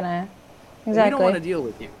not here. gonna. We don't want Exactly. to deal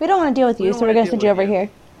with you. We don't want to deal with We you, don't so want we're to gonna deal send you with over you. here.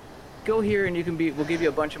 Go here and we'll give you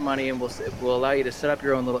a bunch of money, and we'll allow you to set up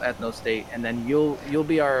your own little ethno state, and then you'll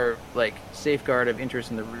be our like safeguard of interest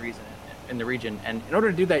in the region. And in order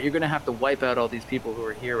to do that, you're going to have to wipe out all these people who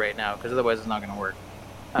are here right now, because otherwise it's not going to work."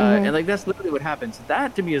 Mhm. And like that's literally what happens.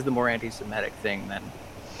 That to me is the more anti-Semitic thing than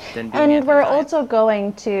being And we're anti-Zionist. also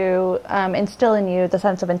going to instill in you the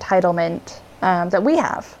sense of entitlement that we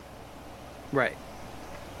have. Right.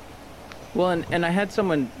 Well, and I had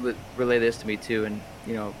someone relay this to me too, and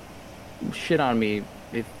shit on me,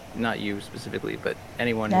 if not you specifically, but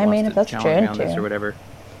anyone who I wants mean, if to that's what you're challenge me on this or into. whatever.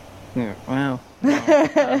 Yeah, well,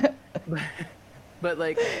 no. But, but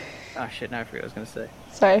like, oh shit, now I forget what I was gonna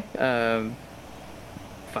Sorry, say.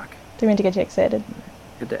 Fuck. didn't mean to get you excited.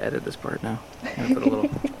 Good to edit this part now. I'm gonna put a little.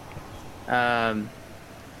 Um,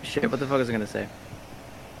 shit. What the fuck was I gonna say?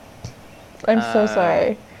 I'm so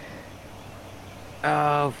sorry.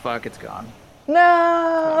 Oh fuck, it's gone.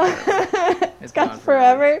 No, It's gone gone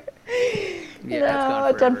forever. Yeah, No, it's gone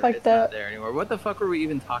I done forever. fucked It's not up. there anymore. What the fuck were we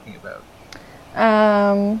even talking about?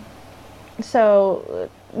 So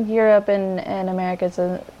Europe and America is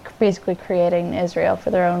basically creating Israel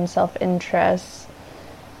for their own self-interests,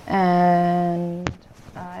 and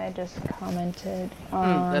I just commented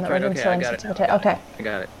on That's that right. we're Okay, still I got it now. insensitive. Okay, I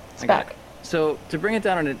got it. it's I got it. back. So to bring it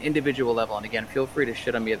down on an individual level, and again, feel free to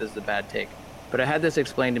shit on me if this is a bad take, but I had this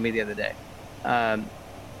explained to me the other day. Um,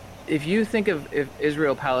 if you think of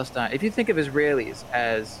Israel Palestine, if you think of Israelis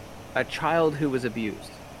as a child who was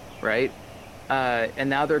abused, right, and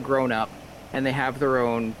now they're grown up and they have their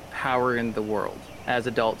own power in the world as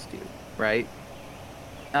adults do, right?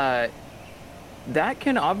 That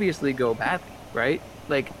can obviously go badly, right?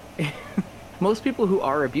 Like most people who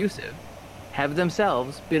are abusive have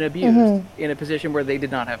themselves been abused in a position where they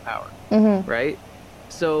did not have power, right?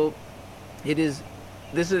 So it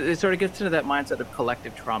sort of gets into that mindset of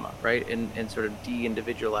collective trauma, right? And sort of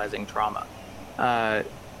de-individualizing trauma,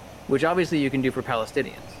 which obviously you can do for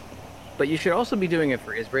Palestinians, but you should also be doing it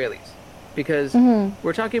for Israelis, because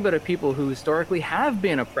we're talking about a people who historically have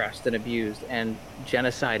been oppressed and abused and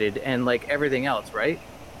genocided and like everything else, right?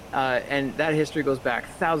 And that history goes back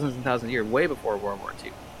thousands and thousands of years, way before World War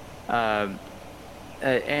II.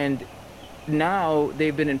 And now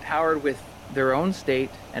they've been empowered with their own state,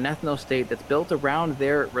 an ethno-state that's built around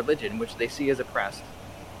their religion, which they see as oppressed.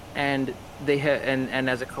 And and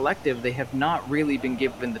as a collective, they have not really been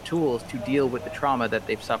given the tools to deal with the trauma that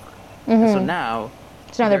they've suffered. And so now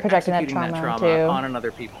So now they're projecting that executing trauma that to on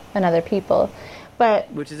another people, other people,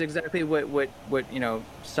 but which is exactly what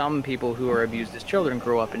some people who are abused as children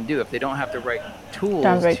grow up and do. If they don't have the right tools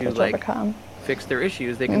sounds very to difficult to like overcome. fix their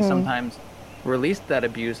issues, they can sometimes release that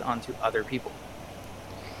abuse onto other people.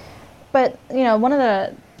 But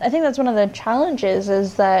I think that's one of the challenges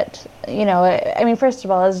is that I mean, first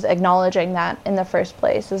of all, is acknowledging that in the first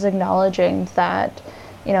place, is acknowledging that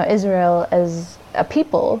Israel as a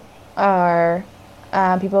people are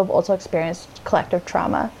people have also experienced collective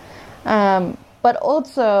trauma, but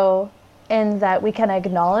also in that we can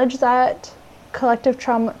acknowledge that collective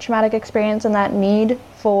traumatic experience and that need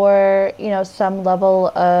for some level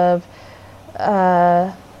of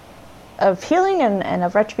of healing and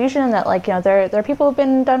of retribution, that like, you know, there are people who've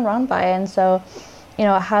been done wrong by, and so, you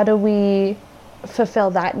know, how do we fulfill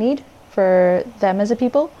that need for them as a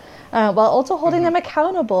people, while also holding them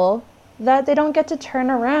accountable that they don't get to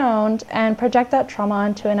turn around and project that trauma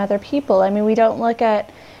onto another people. I mean, we don't look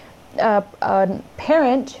at a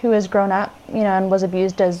parent who has grown up, you know, and was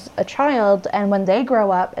abused as a child, and when they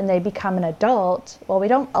grow up and they become an adult, well, we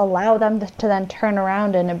don't allow them to then turn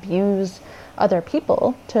around and abuse other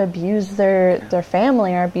people, to abuse their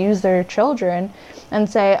family or abuse their children, and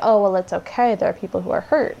say, oh, well, it's okay, there are people who are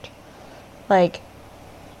hurt. Like,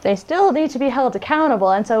 they still need to be held accountable,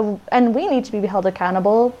 and we need to be held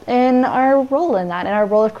accountable in our role in that, in our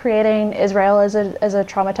role of creating Israel as a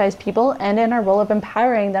traumatized people, and in our role of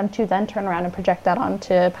empowering them to then turn around and project that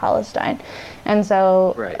onto Palestine. And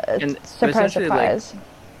so, right. And surprise, surprise.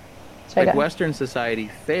 Like Western society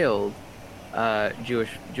failed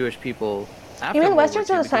Jewish people. Even Western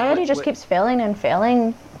society just keeps failing and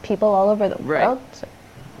failing people all over the world. So,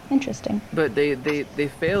 interesting. But they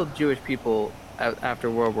failed Jewish people after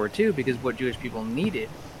World War II, because what Jewish people needed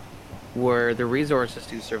were the resources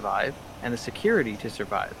to survive and the security to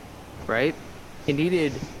survive, right? They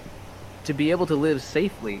needed to be able to live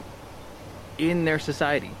safely in their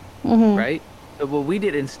society, right? But what we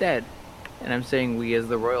did instead, and I'm saying we as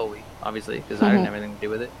the royal we, obviously, because I didn't have anything to do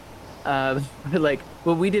with it, but like,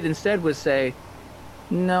 what we did instead was say,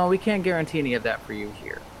 no, we can't guarantee any of that for you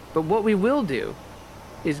here. But what we will do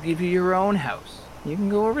is give you your own house. You can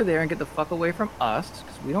go over there and get the fuck away from us,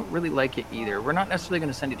 because we don't really like you either. We're not necessarily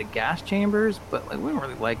going to send you to gas chambers, but like, we don't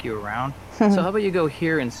really like you around. So how about you go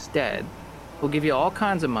here instead? We'll give you all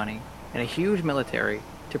kinds of money and a huge military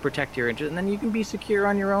to protect your interests, and then you can be secure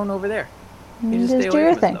on your own over there. You just stay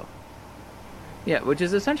away from us, though. Yeah, which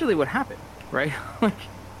is essentially what happened, right?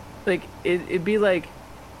 like it'd be like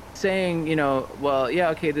saying, you know, well, yeah,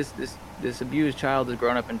 okay, this abused child has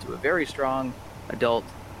grown up into a very strong adult,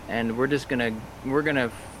 and we're gonna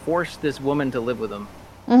force this woman to live with him.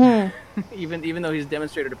 even though he's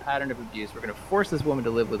demonstrated a pattern of abuse, we're gonna force this woman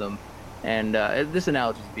to live with him. And this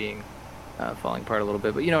analogy is being falling apart a little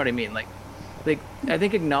bit, but you know what I mean. Like I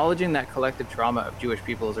think acknowledging that collective trauma of Jewish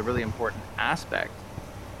people is a really important aspect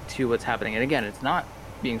to what's happening. And again, it's not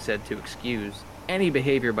being said to excuse any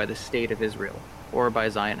behavior by the state of Israel or by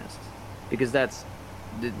Zionists, because that's,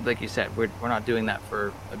 like you said, we're not doing that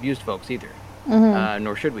for abused folks either.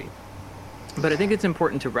 Nor should we. But I think it's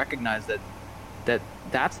important to recognize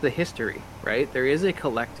that's the history, right? There is a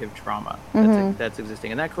collective trauma that's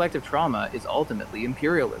existing, and that collective trauma is ultimately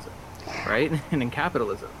imperialism, right? And in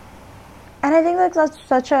capitalism. And I think that's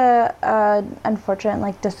such a unfortunate,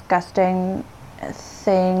 like, disgusting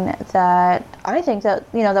thing that I think that,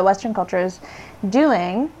 you know, that Western culture is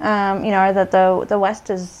doing, you know, or that the West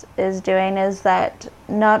is doing, is that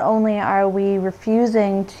not only are we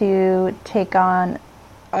refusing to take on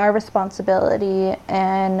our responsibility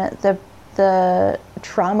and the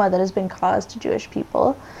trauma that has been caused to Jewish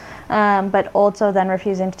people, but also then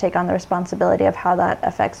refusing to take on the responsibility of how that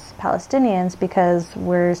affects Palestinians, because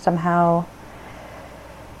we're somehow,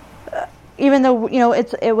 even though, you know,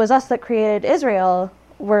 it was us that created Israel,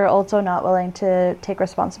 we're also not willing to take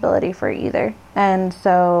responsibility for either. And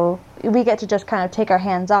so we get to just kind of take our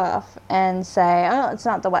hands off and say, oh, it's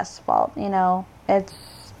not the West's fault, you know, it's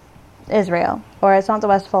Israel, or it's not the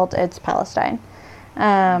West's fault, it's Palestine.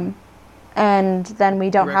 And then we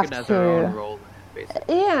don't have to... our own role in it,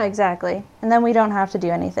 basically. Yeah, exactly. And then we don't have to do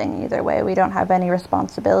anything either way. We don't have any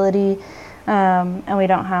responsibility, and we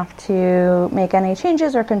don't have to make any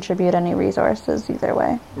changes or contribute any resources either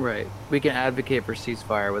way. Right. We can advocate for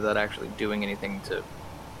ceasefire without actually doing anything to,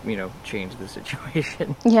 you know, change the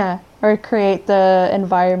situation. Yeah, or create the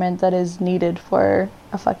environment that is needed for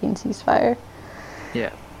a fucking ceasefire.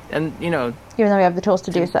 Yeah. And, you know... even though we have the tools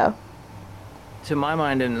to do so. To my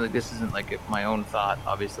mind, and like, this isn't like my own thought,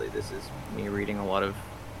 obviously this is me reading a lot of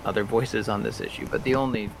other voices on this issue, but the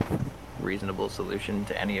only reasonable solution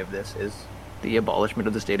to any of this is the abolishment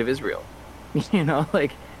of the state of Israel. You know,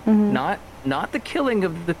 like, not the killing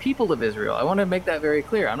of the people of Israel. I want to make that very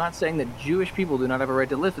clear. I'm not saying that Jewish people do not have a right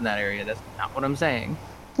to live in that area. That's not what I'm saying.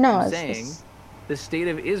 No, I'm saying the state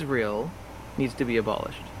of Israel needs to be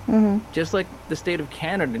abolished. Just like the state of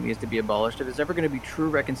Canada needs to be abolished if there's ever going to be true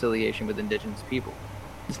reconciliation with Indigenous people.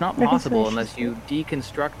 It's not possible unless you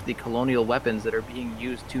deconstruct the colonial weapons that are being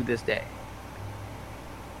used to this day.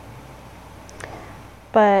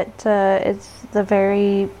 But it's the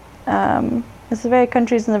very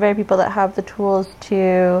countries and the very people that have the tools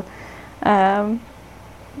to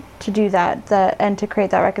do that and to create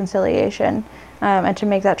that reconciliation, and to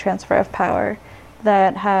make that transfer of power,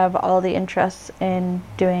 that have all the interests in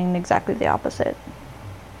doing exactly the opposite.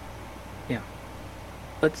 Yeah.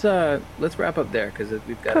 Let's wrap up there because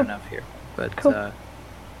we've got Cool. enough here. But Cool.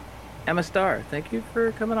 Emma Starr, thank you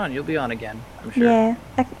for coming on. You'll be on again, I'm sure. Yeah,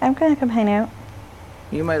 I'm gonna come hang out.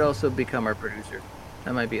 You might also become our producer.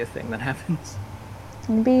 That might be a thing that happens.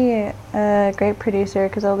 I'd be a great producer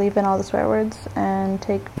because I'll leave in all the swear words and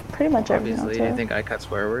take pretty much everything else Obviously, you out. think I cut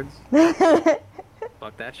swear words?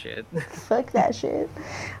 Fuck that shit. Fuck that shit.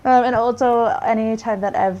 And also, anytime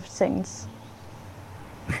that Ev sings.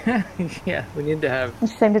 Yeah, we need to have. She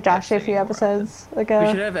sang to Josh a singing few more episodes We ago.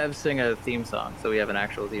 should have Ev sing a theme song so we have an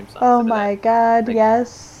actual theme song. Oh instead of my that, god, like,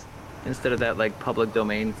 yes. Instead of that like public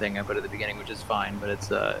domain thing I put at the beginning, which is fine, but it's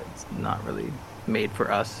not really made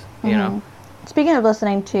for us, you know. Speaking of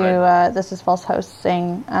listening to This Is False Host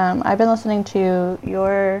sing, I've been listening to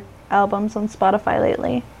your albums on Spotify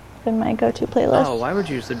lately. It's been my go-to playlist. Oh, why would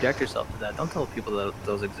you subject yourself to that? Don't tell people that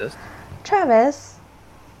those exist. Travis,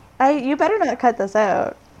 you better not cut this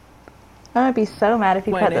out. I'm gonna be so mad if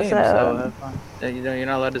you My cut name, this out. so have fun. You know, you're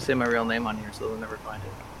not allowed to say my real name on here, so they'll never find it.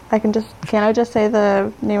 Can't I just say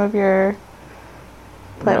the name of your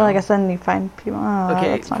play? No. Well, I guess then you find people. Oh, Okay,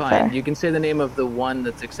 that's not fine. fair. You can say the name of the one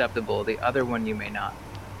that's acceptable. The other one you may not.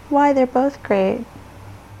 Why? They're both great.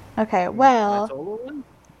 Okay, My well. solo one?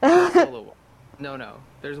 My solo one. No.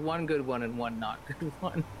 There's one good one and one not good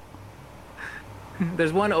one.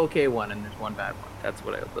 There's one okay one and there's one bad one. That's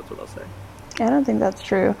what I'll say. I don't think that's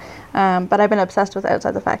true. But I've been obsessed with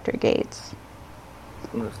Outside the Factory Gates.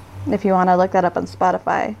 If you want to look that up on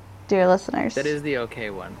Spotify, dear listeners. That is the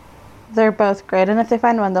okay one. They're both great, and if they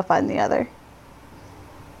find one, they'll find the other.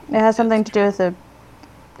 It has something to do with the...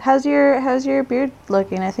 How's your beard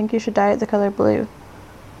looking? I think you should dye it the color blue.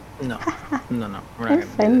 No. We're not gonna do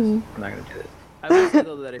this. We're not gonna do this. I will say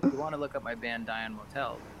though that if you want to look up my band Diane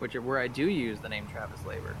Motel, where I do use the name Travis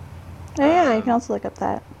Labor. Oh yeah, you can also look up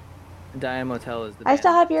that. Diane Motel is the I band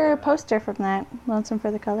still have your that, poster from that, Lonesome for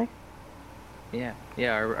the Color. Yeah,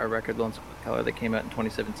 our record Lonesome for the Color that came out in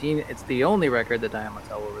 2017. It's the only record that Diane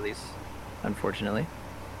Motel will release, unfortunately.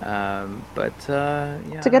 Yeah, it's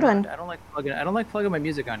a good one. I don't like plugging my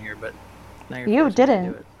music on here, but now you're You forcing me to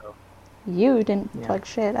didn't. do it, so. You didn't plug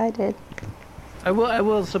shit. I did. I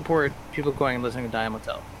will support people going and listening to Diane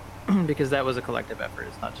Motel because that was a collective effort.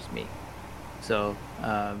 It's not just me. So.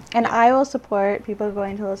 And I will support people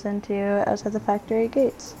going to listen to Outside the Factory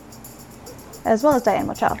Gates, as well as Diane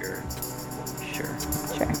Motel. Sure.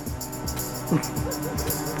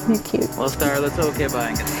 You're cute. Well, Star, let's okay bye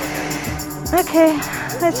and get the fuck out of here. Okay,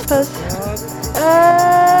 I suppose.